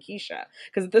with him and Keisha.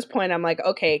 Because at this point I'm like,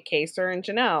 okay, Kaysar and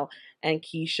Janelle and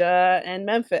Keisha and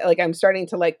Memphis. Like, I'm starting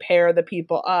to like pair the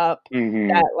people up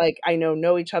that like I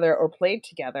know each other or played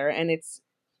together. And it's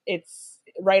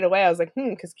right away I was like,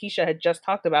 because Keisha had just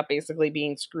talked about basically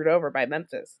being screwed over by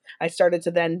Memphis. I started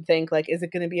to then think, like, is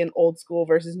it going to be an old school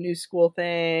versus new school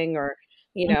thing? Or,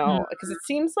 you know, because it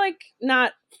seems like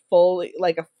not fully,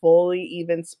 like a fully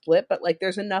even split, but like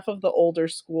there's enough of the older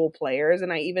school players.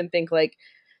 And I even think like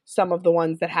some of the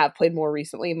ones that have played more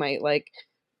recently might like,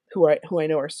 who I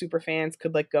know are super fans,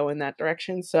 could like go in that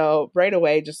direction. So right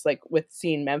away, just like with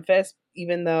seeing Memphis,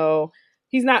 even though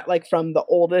he's not like from the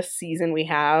oldest season we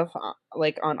have,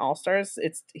 like on All Stars,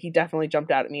 he definitely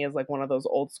jumped out at me as like one of those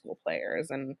old school players,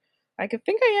 and I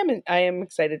am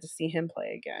excited to see him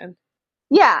play again.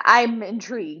 Yeah, I'm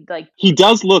intrigued. Like, he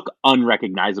does look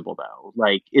unrecognizable though.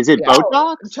 Like, is it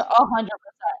Botox?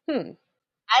 100%.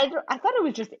 I thought it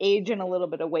was just age and a little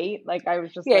bit of weight. Like, I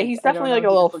was just he's definitely like a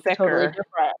little thicker. Totally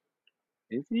different.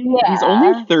 Is he? Yeah. He's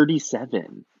only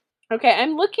 37. Okay,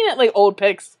 I'm looking at like old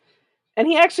pics, and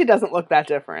he actually doesn't look that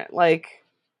different. Like,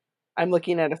 I'm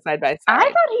looking at a side by side. I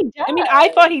thought he did. I mean, I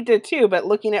thought he did too, but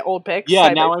looking at old pics,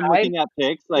 now I'm looking at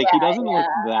pics. Like, he doesn't look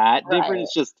that different.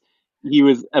 It's just he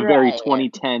was a very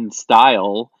 2010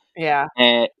 style. Yeah,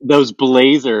 and those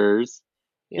blazers.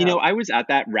 You know, I was at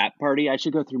that rap party. I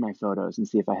should go through my photos and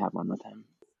see if I have one with him.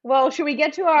 Well, should we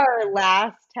get to our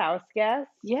last house guest?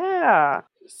 Yeah.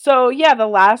 So, the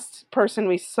last person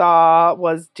we saw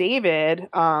was David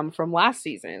from last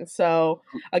season. So,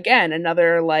 again,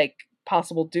 another, like,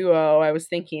 possible duo I was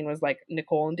thinking was, like,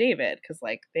 Nicole and David, because,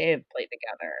 like, they have played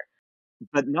together.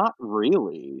 but not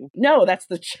really. No, that's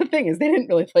the thing, is they didn't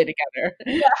really play together.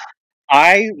 Yeah.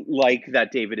 I like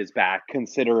that David is back,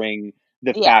 considering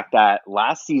the fact that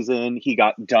last season he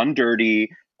got done dirty,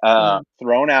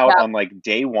 thrown out on like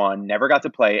day one, never got to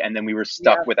play, and then we were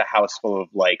stuck with a house full of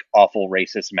like awful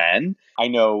racist men. I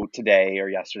know today or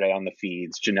yesterday on the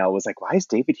feeds, Janelle was like, "Why is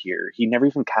David here? He never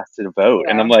even casted a vote."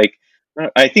 And I'm like,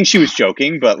 I think she was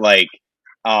joking, but like,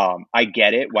 I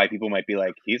get it why people might be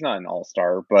like, he's not an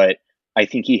all-star, but I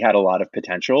think he had a lot of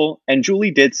potential. And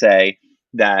Julie did say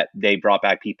that they brought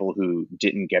back people who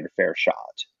didn't get a fair shot.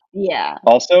 Yeah.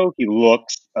 Also, he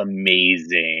looks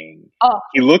amazing. Oh,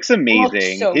 he looks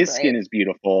amazing. So his great. Skin is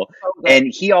beautiful. And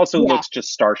he also looks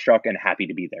just starstruck and happy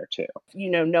to be there too.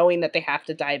 You know, knowing that they have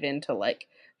to dive into like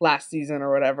last season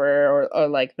or whatever, or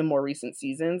like the more recent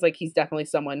seasons, like he's definitely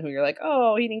someone who you're like,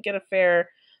 oh, he didn't get a fair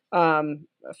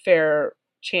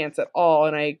chance at all.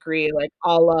 And I agree, like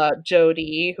a la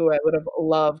Jody, who I would have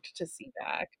loved to see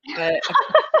back. But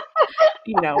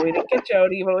you know, we didn't get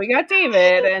Jody, but we got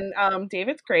David, and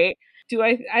David's great.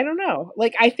 I don't know.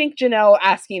 Like, I think Janelle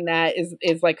asking that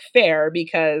is like fair,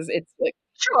 because it's like,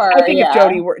 sure, I think if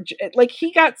Jody were like,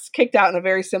 he got kicked out in a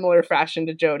very similar fashion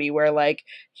to Jody, where like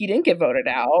he didn't get voted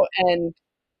out. And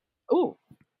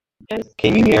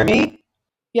can you hear me?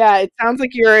 Yeah, it sounds like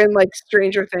you're in like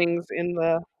Stranger Things in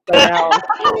the realm. No,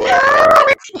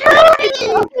 it's Jody. She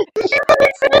was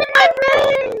in my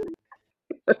brain.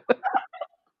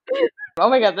 Oh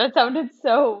my god, that sounded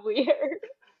so weird.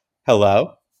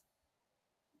 Hello?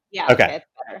 Yeah, okay, it's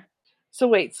better. So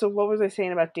wait, so what was I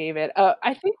saying about David?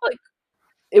 I think like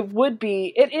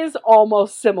it is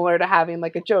almost similar to having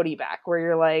like a Jody back, where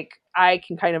you're like, I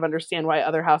can kind of understand why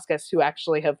other house guests who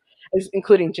actually have,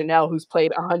 including Janelle, who's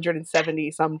played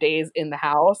 170 some days in the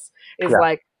house, is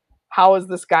like, how is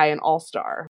this guy an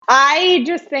all-star? I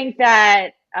just think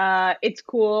that it's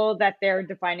cool that they're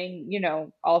defining, you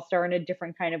know, all-star in a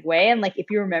different kind of way. And like, if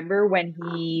you remember when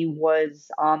he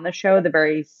was on the show, the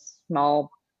very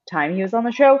small time he was on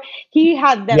the show, he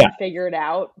had them figured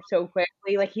out so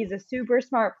quickly. Like, he's a super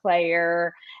smart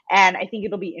player, and I think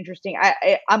it'll be interesting.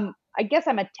 I guess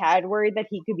I'm a tad worried that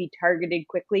he could be targeted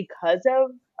quickly because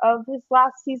of his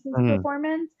last season's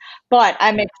performance, but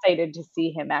I'm excited to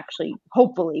see him actually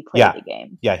hopefully play the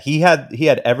game. Yeah, he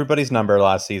had everybody's number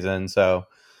last season, so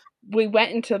we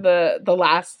went into the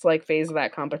last like phase of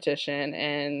that competition,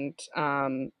 and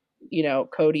you know,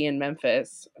 Cody and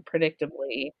Memphis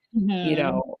predictably, you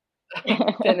know,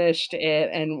 finished it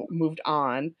and moved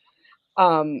on.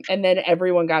 And then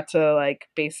everyone got to like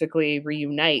basically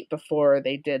reunite before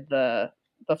they did the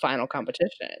final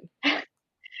competition.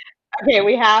 Okay,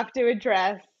 we have to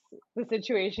address the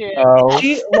situation. Oh,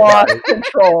 she lost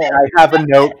control. I have a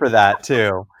note for that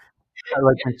too.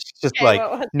 Like, it's just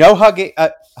like, no hugging.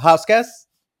 House guests,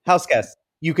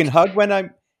 you can hug when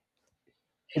I'm.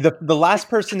 The last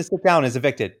person to sit down is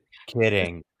evicted.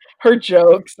 Kidding. Her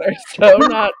jokes are so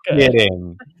not good.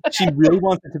 Kidding. She really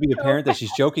wants it to be apparent that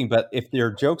she's joking, but if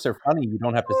their jokes are funny, you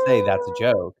don't have to say that's a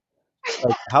joke.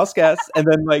 Like, house guests, and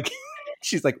then like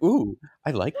she's like, "Ooh,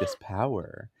 I like this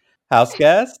power." House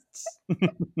guests. Oh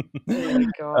my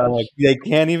gosh. They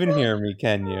can't even hear me,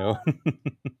 can you?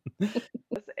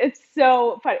 It's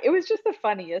so funny. It was just the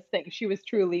funniest thing. She was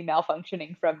truly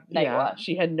malfunctioning from night one.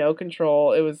 She had no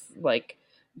control. It was like,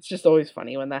 it's just always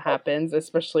funny when that happens,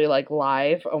 especially like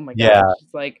live. Oh my gosh.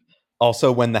 It's like,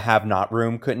 also when the have not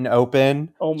room couldn't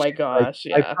open. Oh my gosh.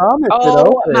 Like, I promise it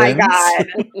opens. My god.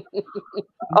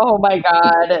 Oh my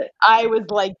god. I was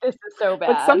like, this is so bad.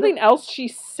 But something else she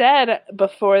said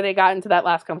before they got into that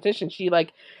last competition, she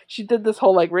did this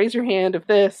whole like, raise your hand if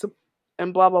this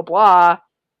and blah blah blah,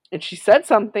 and she said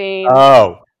something.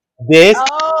 This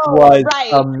was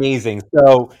amazing.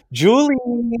 So, Julie,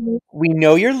 we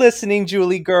know you're listening,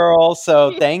 Julie girl.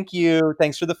 So, thank you.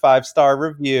 Thanks for the 5-star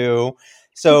review.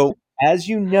 So, as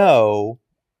you know,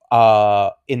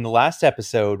 in the last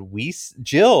episode,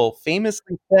 Jill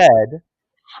famously said,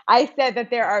 I said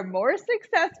that there are more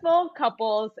successful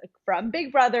couples from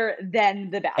Big Brother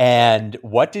than The Bachelor. And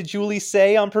what did Julie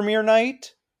say on premiere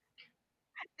night?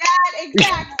 That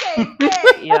exact same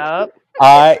thing. Yep.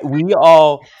 We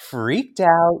all freaked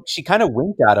out. She kind of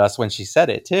winked at us when she said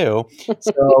it too.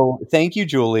 So thank you,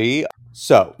 Julie.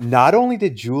 So not only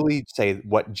did Julie say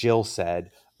what Jill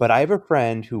said, but I have a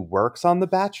friend who works on The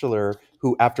Bachelor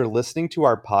who, after listening to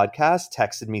our podcast,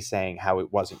 texted me saying how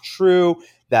it wasn't true,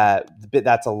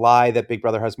 that's a lie, that Big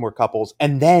Brother has more couples.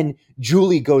 And then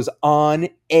Julie goes on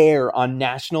air on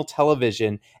national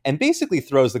television and basically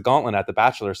throws the gauntlet at The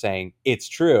Bachelor saying it's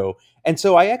true. And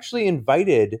so I actually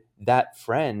invited that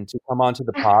friend to come onto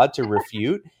the pod to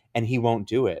refute. and he won't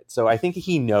do it. So I think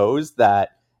he knows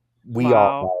that we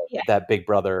all know that Big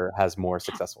Brother has more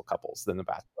successful couples than The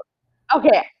Bachelor.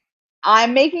 Okay.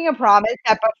 I'm making a promise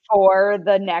that before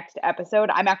the next episode,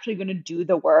 I'm actually going to do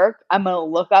the work. I'm going to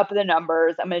look up the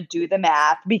numbers. I'm going to do the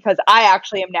math because I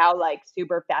actually am now like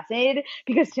super fascinated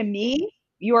because to me,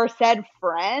 your said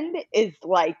friend is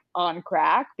like on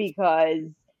crack because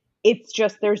it's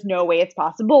just, there's no way it's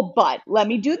possible. But let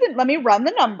me run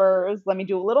the numbers. Let me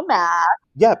do a little math.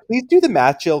 Yeah, please do the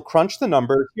math, Jill. Crunch the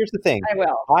numbers. Here's the thing. I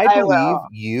will. I believe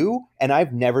you, and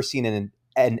I've never seen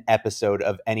an episode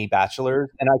of any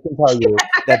Bachelors, and I can tell you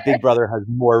that Big Brother has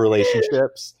more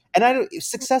relationships. And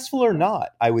successful or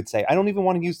not, I would say. I don't even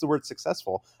want to use the word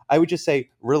successful. I would just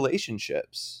say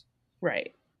relationships.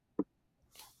 Right.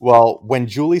 Well, when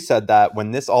Julie said that, when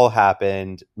this all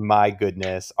happened, my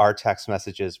goodness, our text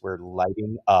messages were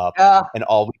lighting up. And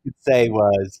all we could say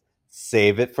was,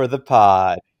 save it for the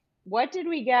pod. What did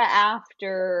we get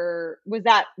after? Was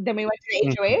that, then we went to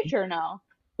the HOH or no?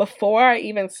 Before I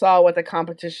even saw what the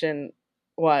competition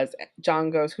was,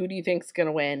 John goes, who do you think's going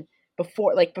to win?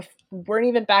 Before we weren't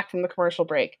even back from the commercial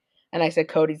break. And I said,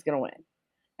 Cody's going to win.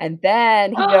 And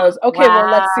then he goes, okay, well,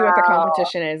 let's see what the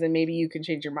competition is, and maybe you can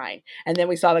change your mind. And then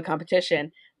we saw the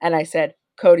competition, and I said,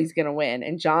 Cody's going to win.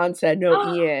 And John said,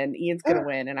 no, Ian's going to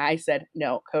win. And I said,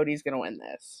 no, Cody's going to win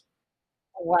this.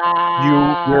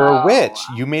 Wow. You're a witch.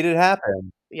 You made it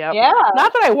happen. Yep. Yeah.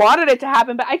 Not that I wanted it to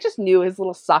happen, but I just knew his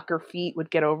little soccer feet would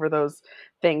get over those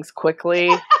things quickly.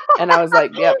 And I was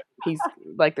like, yep, he's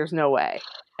like, there's no way.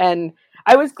 And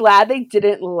I was glad they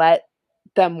didn't let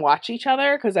them watch each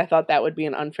other because I thought that would be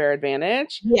an unfair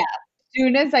advantage. Yeah. As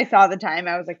soon as I saw the time,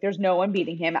 I was like, there's no one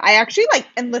beating him. I actually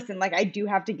and listen, I do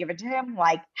have to give it to him.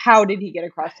 How did he get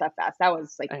across that fast? That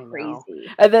was crazy.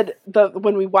 And then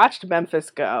when we watched Memphis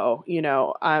go,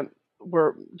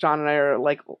 where John and I are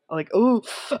like, ooh,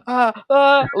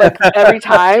 every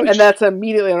time. And that's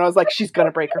immediately when I was like, she's going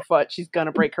to break her foot. She's going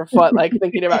to break her foot.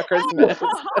 Thinking about Christmas.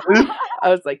 I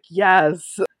was like,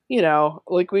 yes.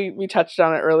 We touched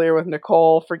on it earlier with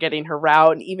Nicole forgetting her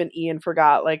route, and even Ian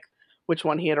forgot which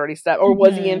one he had already set, or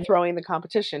was Ian throwing the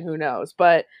competition? Who knows?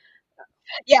 But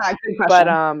yeah, good question. But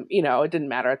it didn't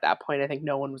matter at that point. I think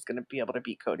no one was going to be able to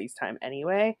beat Cody's time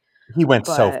anyway. He went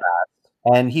so fast,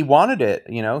 and he wanted it.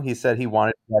 He said he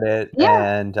wanted to get it,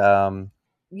 and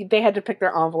they had to pick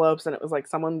their envelopes, and it was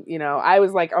someone, I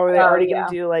was like, oh, are they already going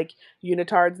to do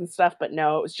unitards and stuff? But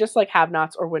no, it was just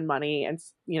have-nots or win money. And,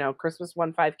 Christmas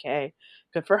won 5K.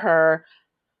 Good for her.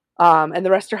 And the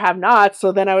rest are have-nots.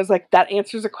 So then I was like, that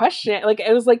answers a question.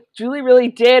 It was Julie really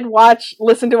did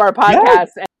listen to our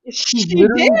podcast. Yeah. She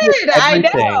did. I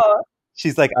know.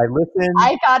 She's like, I listened.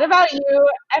 I thought about you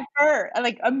at first.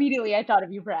 Immediately I thought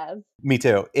of you, Perez. Me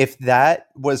too. If that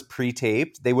was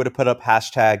pre-taped, they would have put up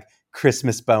hashtag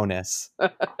Christmas bonus.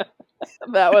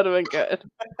 That would have been good.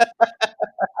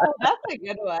 Oh, that's a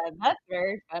good one. That's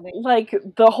very funny.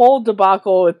 The whole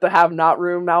debacle with the have-not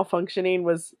room malfunctioning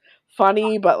was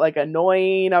funny, but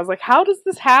annoying. I was like, how does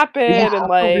this happen? Yeah, and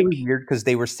really weird because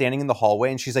they were standing in the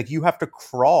hallway and she's like, you have to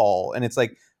crawl. And it's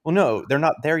like, well, no, they're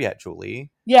not there yet, Julie.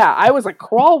 Yeah, I was like,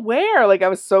 crawl where? I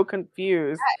was so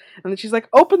confused. And then she's like,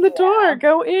 open the door,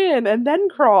 go in, and then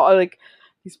crawl.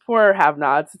 These poor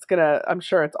have-nots. I'm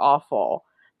sure it's awful.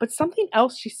 But something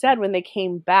else she said when they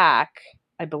came back,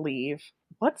 I believe.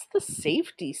 What's the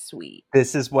safety suite?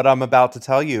 This is what I'm about to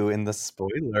tell you in the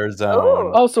spoiler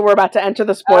zone. Oh, so we're about to enter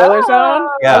the spoiler zone?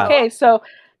 Yeah. Okay, so,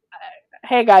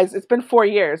 hey guys, it's been 4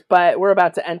 years, but we're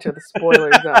about to enter the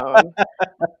spoiler zone.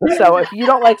 So if you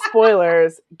don't like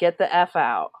spoilers, get the F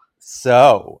out.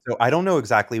 So I don't know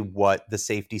exactly what the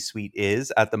safety suite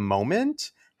is at the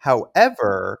moment.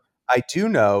 However, I do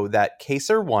know that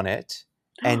Kaysar won it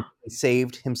and he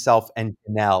saved himself and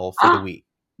Janelle for the week.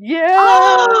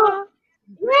 Yeah!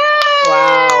 Yay!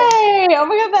 Wow. Oh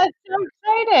my god, that's so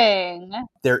exciting.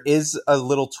 There is a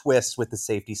little twist with the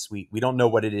safety suite. We don't know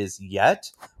what it is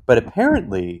yet, but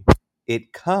apparently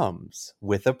it comes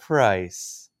with a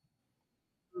price.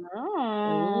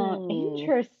 Oh,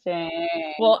 interesting.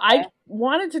 Well, I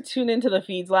wanted to tune into the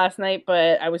feeds last night,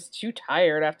 but I was too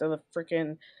tired after the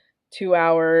freaking 2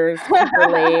 hours. Super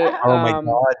late. Oh my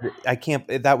god, I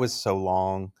can't. That was so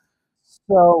long.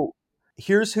 So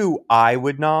here's who I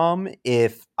would nom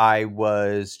if I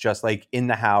was just in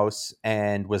the house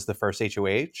and was the first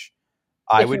HOH.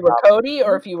 If you were Cody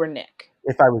or if you were Nick?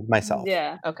 If I was myself.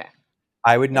 Yeah. Okay.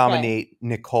 I would nominate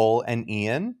Nicole and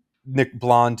Ian.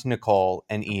 Blonde Nicole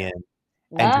and Ian.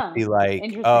 And just be like,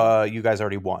 you guys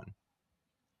already won.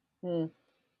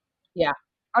 Yeah.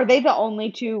 Are they the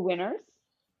only two winners?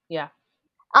 Yeah.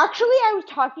 Actually, I was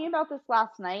talking about this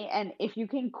last night, and if you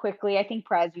can quickly, I think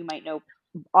Prez, you might know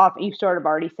off. You sort of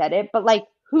already said it, but like,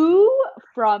 who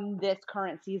from this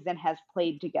current season has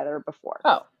played together before?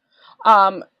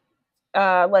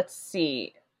 Let's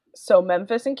see. So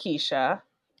Memphis and Keisha,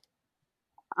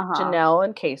 Janelle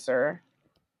and Kaysar,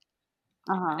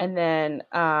 and then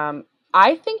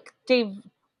I think did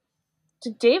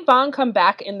Dave Vaughn come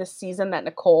back in the season that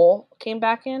Nicole came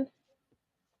back in?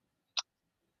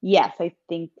 Yes, I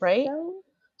think right. So,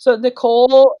 so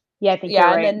Nicole, yeah, I think you're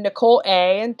right. And then Nicole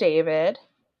A and David.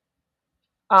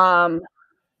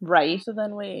 Right. So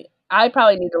then I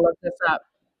probably need to look this up.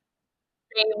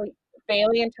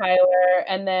 Bailey and Tyler,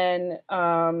 and then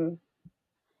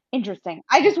interesting.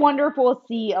 I just wonder if we'll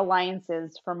see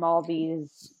alliances from all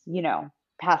these,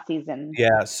 past season.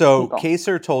 Yeah. So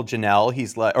Kaysar told Janelle,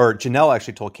 or Janelle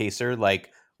actually told Kaysar, like,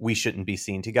 we shouldn't be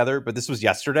seen together. But this was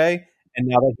yesterday, and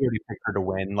now that he already picked her to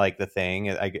win, like, the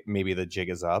thing, maybe the jig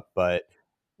is up. But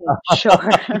sure.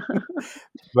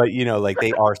 But like,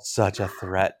 they are such a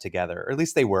threat together, or at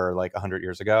least they were like 100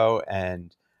 years ago,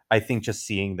 and I think just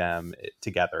seeing them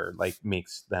together like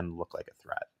makes them look like a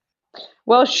threat.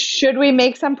 Well, should we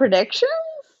make some predictions?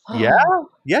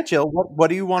 Yeah, Jill. What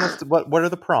do you want us to? What are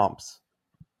the prompts?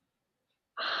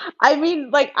 I mean,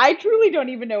 like, I truly don't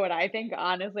even know what I think.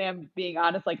 Honestly, I'm being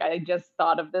honest. Like, I just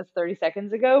thought of this 30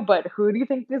 seconds ago. But who do you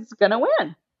think is gonna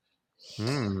win?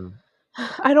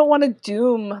 I don't want to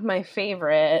doom my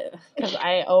favorite because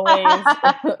I always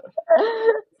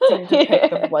seem to pick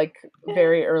the like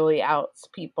very early outs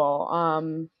people.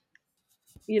 I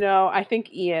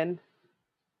think Ian.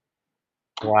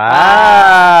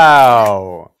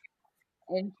 Wow.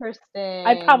 Interesting.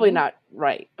 I'm probably not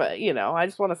right, but I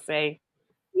just want to say,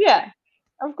 yeah,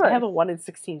 of course, I have a 1 in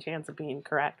 16 chance of being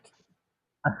correct.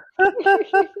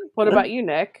 What about you,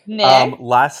 Nick?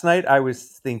 Last night I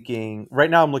was thinking. Right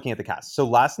now I'm looking at the cast. So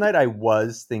last night I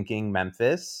was thinking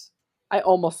Memphis. I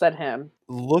almost said him.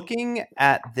 Looking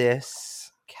at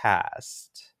this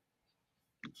cast,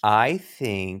 I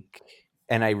think,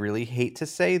 and I really hate to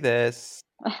say this,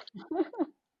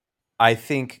 I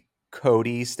think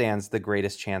Cody stands the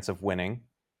greatest chance of winning.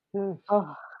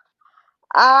 Oh.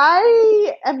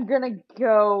 I am gonna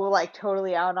go like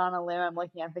totally out on a limb. I'm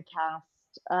looking at the cast.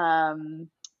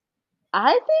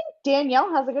 I think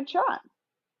Danielle has a good shot.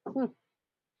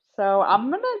 So I'm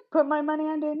gonna put my money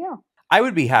on Danielle. I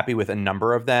would be happy with a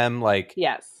number of them, like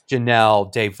yes,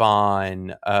 Janelle,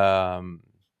 Davon,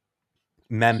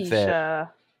 Memphis. Keisha.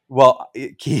 Well,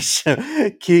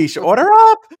 Keisha, order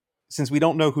up. Since we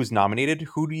don't know who's nominated,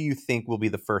 who do you think will be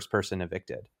the first person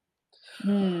evicted?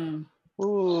 Ooh,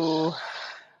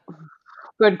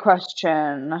 good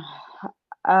question.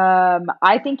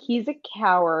 I think he's a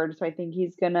coward, so I think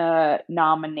he's gonna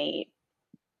nominate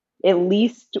at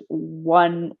least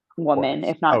one woman,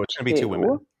 if not it's gonna be two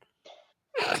women.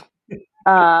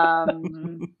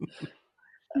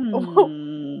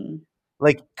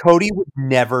 Like, Cody would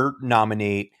never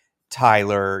nominate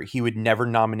Tyler. He would never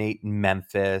nominate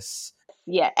Memphis.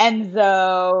 Yeah,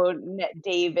 Enzo,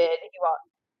 David.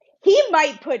 He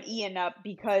might put Ian up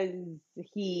because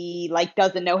he like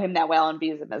doesn't know him that well and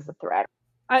views him as a threat.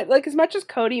 As much as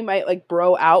Cody might like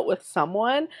bro out with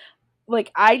someone,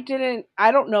 like I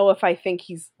don't know if I think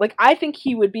I think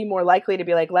he would be more likely to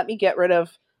be like, let me get rid of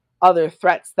other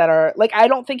threats that are like, I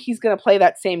don't think he's going to play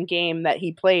that same game that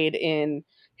he played in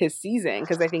his season,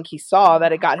 because I think he saw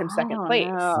that it got him second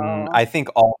place. I think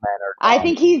all men are dumb. I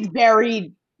think he's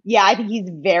very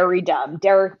dumb.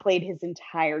 Derek played his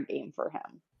entire game for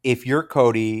him. If you're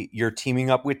Cody, you're teaming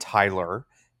up with Tyler,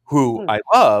 who I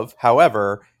love.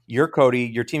 However, you're Cody,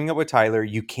 you're teaming up with Tyler.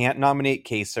 You can't nominate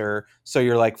Kaysar. So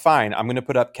you're like, fine, I'm going to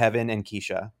put up Kevin and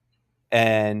Keisha.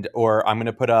 Or I'm going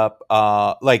to put up,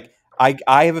 I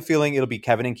have a feeling it'll be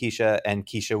Kevin and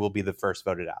Keisha will be the first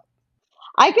voted out.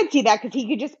 I could see that because he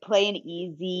could just play an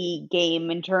easy game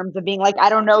in terms of being like, I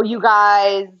don't know you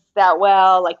guys that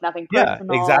well, like nothing personal.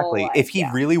 Yeah, exactly. Like, if he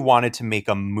really wanted to make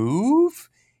a move,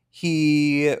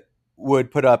 he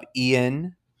would put up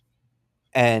Ian.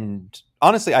 And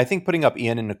honestly, I think putting up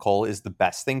Ian and Nicole is the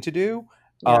best thing to do.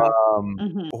 Yeah.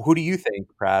 Who do you think,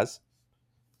 Praz?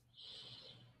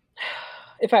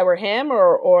 If I were him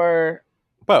or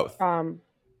both.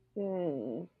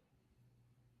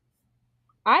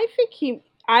 I think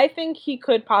he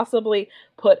could possibly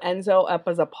put Enzo up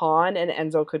as a pawn, and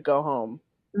Enzo could go home.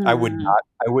 I would not.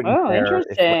 I wouldn't care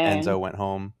if Enzo went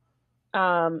home.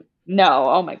 No,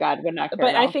 oh my God, would not care.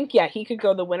 But I think he could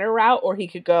go the winner route, or he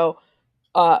could go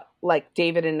like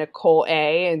David and Nicole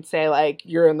A and say like,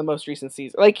 you're in the most recent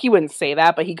season. Like, he wouldn't say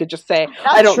that, but he could just say,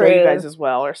 I don't know you guys as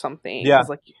well or something. Yeah.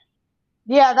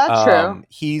 Yeah, that's true.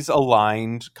 He's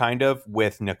aligned kind of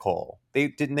with Nicole.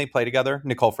 Didn't they play together?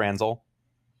 Nicole Franzel.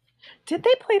 Did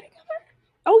they play together?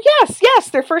 Oh yes,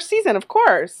 their first season, of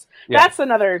course. Yeah.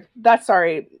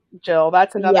 Sorry, Jill.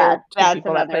 That's another two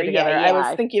people that played together. Yeah. I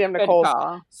was thinking of Nicole's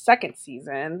second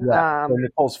season. Yeah. So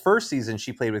Nicole's first season,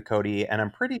 she played with Cody, and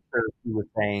I'm pretty sure she was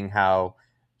saying how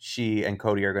she and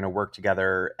Cody are going to work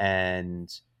together, and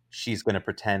she's going to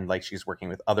pretend like she's working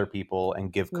with other people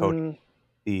and give Cody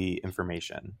the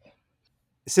information.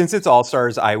 Since it's All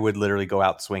Stars, I would literally go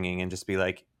out swinging and just be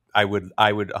like, I would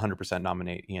 100%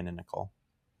 nominate Ian and Nicole.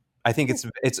 I think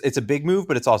it's a big move,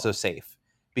 but it's also safe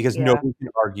because nobody can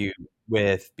argue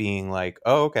with being like,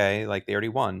 oh, okay, like they already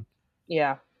won.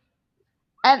 Yeah.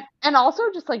 And also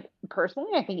just like personally,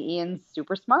 I think Ian's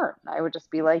super smart. I would just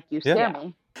be like, you scare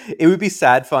me. It would be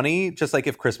sad funny, just like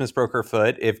if Christmas broke her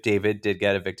foot, if David did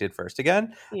get evicted first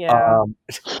again. Yeah.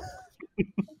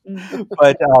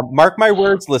 But mark my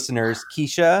words, listeners,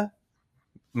 Keisha,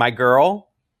 my girl,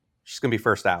 she's going to be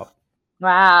first out.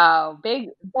 Wow. Big,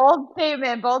 bold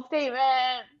statement.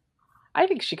 I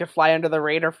think she could fly under the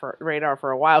radar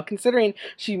for a while, considering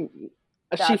she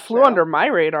flew under my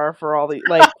radar for all the,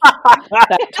 like,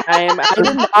 that time. I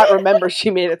did not remember she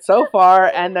made it so far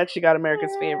and that she got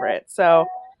America's Favorite. So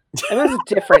it was a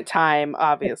different time,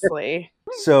 obviously.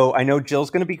 So I know Jill's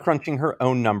going to be crunching her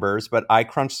own numbers, but I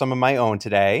crunched some of my own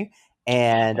today,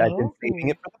 and I've been saving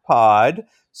it for the pod.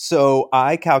 So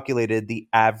I calculated the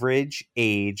average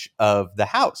age of the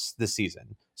house this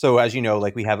season. So as you know,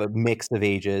 like we have a mix of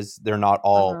ages. They're not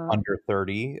all under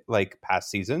 30 like past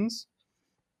seasons.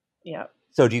 Yeah.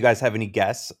 So do you guys have any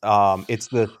guess? It's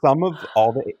the sum of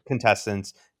all the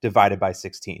contestants divided by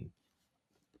 16.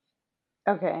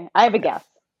 Okay. I have a guess.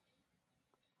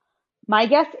 My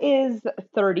guess is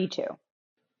 32.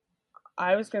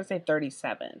 I was going to say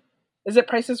 37. Is it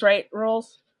Price is Right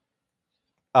rules?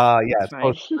 Yeah,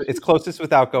 it's closest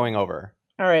without going over.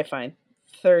 All right, fine.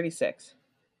 36.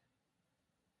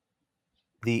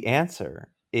 The answer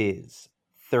is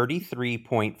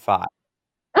 33.5.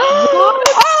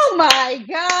 Oh my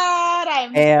God!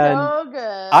 I'm so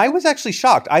good. I was actually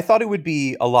shocked. I thought it would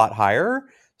be a lot higher.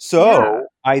 So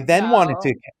I then wanted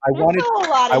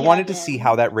to see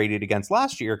how that rated against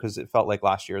last year, because it felt like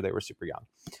last year they were super young.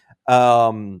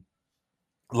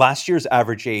 Last year's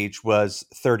average age was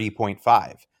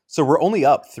 30.5. So we're only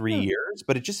up 3 years,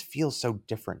 but it just feels so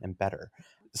different and better.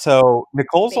 So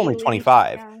Nicole's only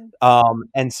 25.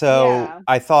 And so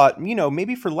I thought,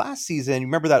 maybe for last season,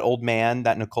 remember that old man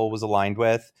that Nicole was aligned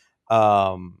with?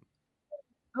 What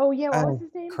was his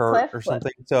name? Kurt Cliff? or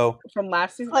something. So from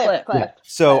last season, Cliff. Yeah.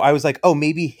 So I was like, oh,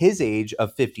 maybe his age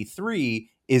of 53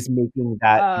 is making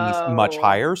that piece much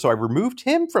higher. So I removed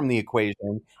him from the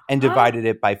equation and divided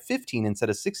it by 15 instead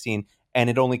of 16, and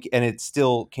it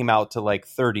still came out to like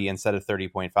 30 instead of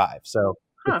 30.5. So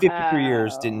the 53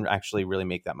 years didn't actually really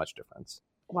make that much difference.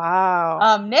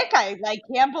 Wow. Nick, I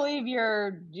can't believe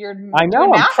you're I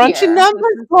know, I'm crunching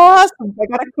numbers, boss. I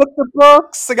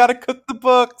gotta cook the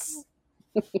books.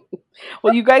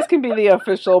 Well, you guys can be the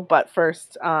official But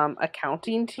First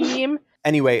accounting team.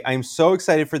 Anyway, I'm so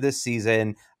excited for this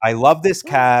season. I love this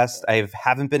cast. I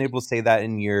haven't been able to say that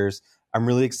in years. I'm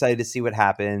really excited to see what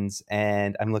happens,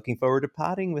 and I'm looking forward to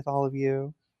potting with all of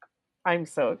you. I'm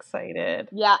so excited.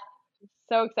 Yeah,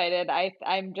 so excited.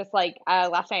 I'm just like,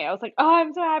 last night I was like, oh,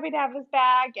 I'm so happy to have this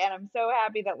back, and I'm so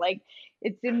happy that like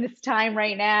it's in this time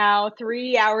right now,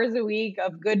 3 hours a week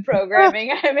of good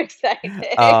programming. I'm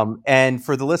excited. And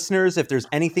for the listeners, if there's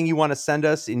anything you want to send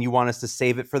us and you want us to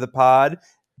save it for the pod,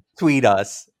 tweet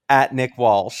us at Nick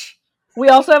Walsh. We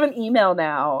also have an email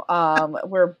now.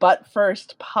 We're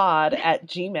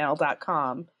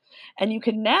butfirstpod@gmail.com. And you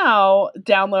can now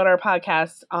download our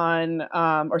podcast on,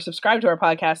 or subscribe to our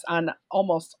podcast on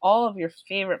almost all of your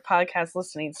favorite podcast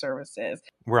listening services.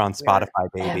 We're on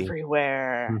Spotify, baby.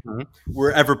 Everywhere. Mm-hmm.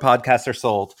 Wherever podcasts are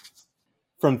sold.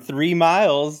 From 3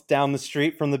 miles down the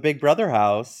street from the Big Brother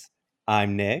house,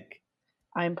 I'm Nick.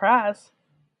 I'm Praz.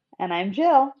 And I'm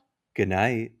Jill. Good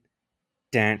night.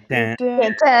 Dun, dun, dun,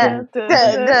 dun, dun, dun,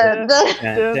 dun, dun, dun,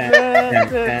 dun,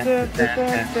 dun, dun, dun,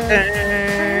 dun,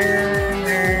 dun.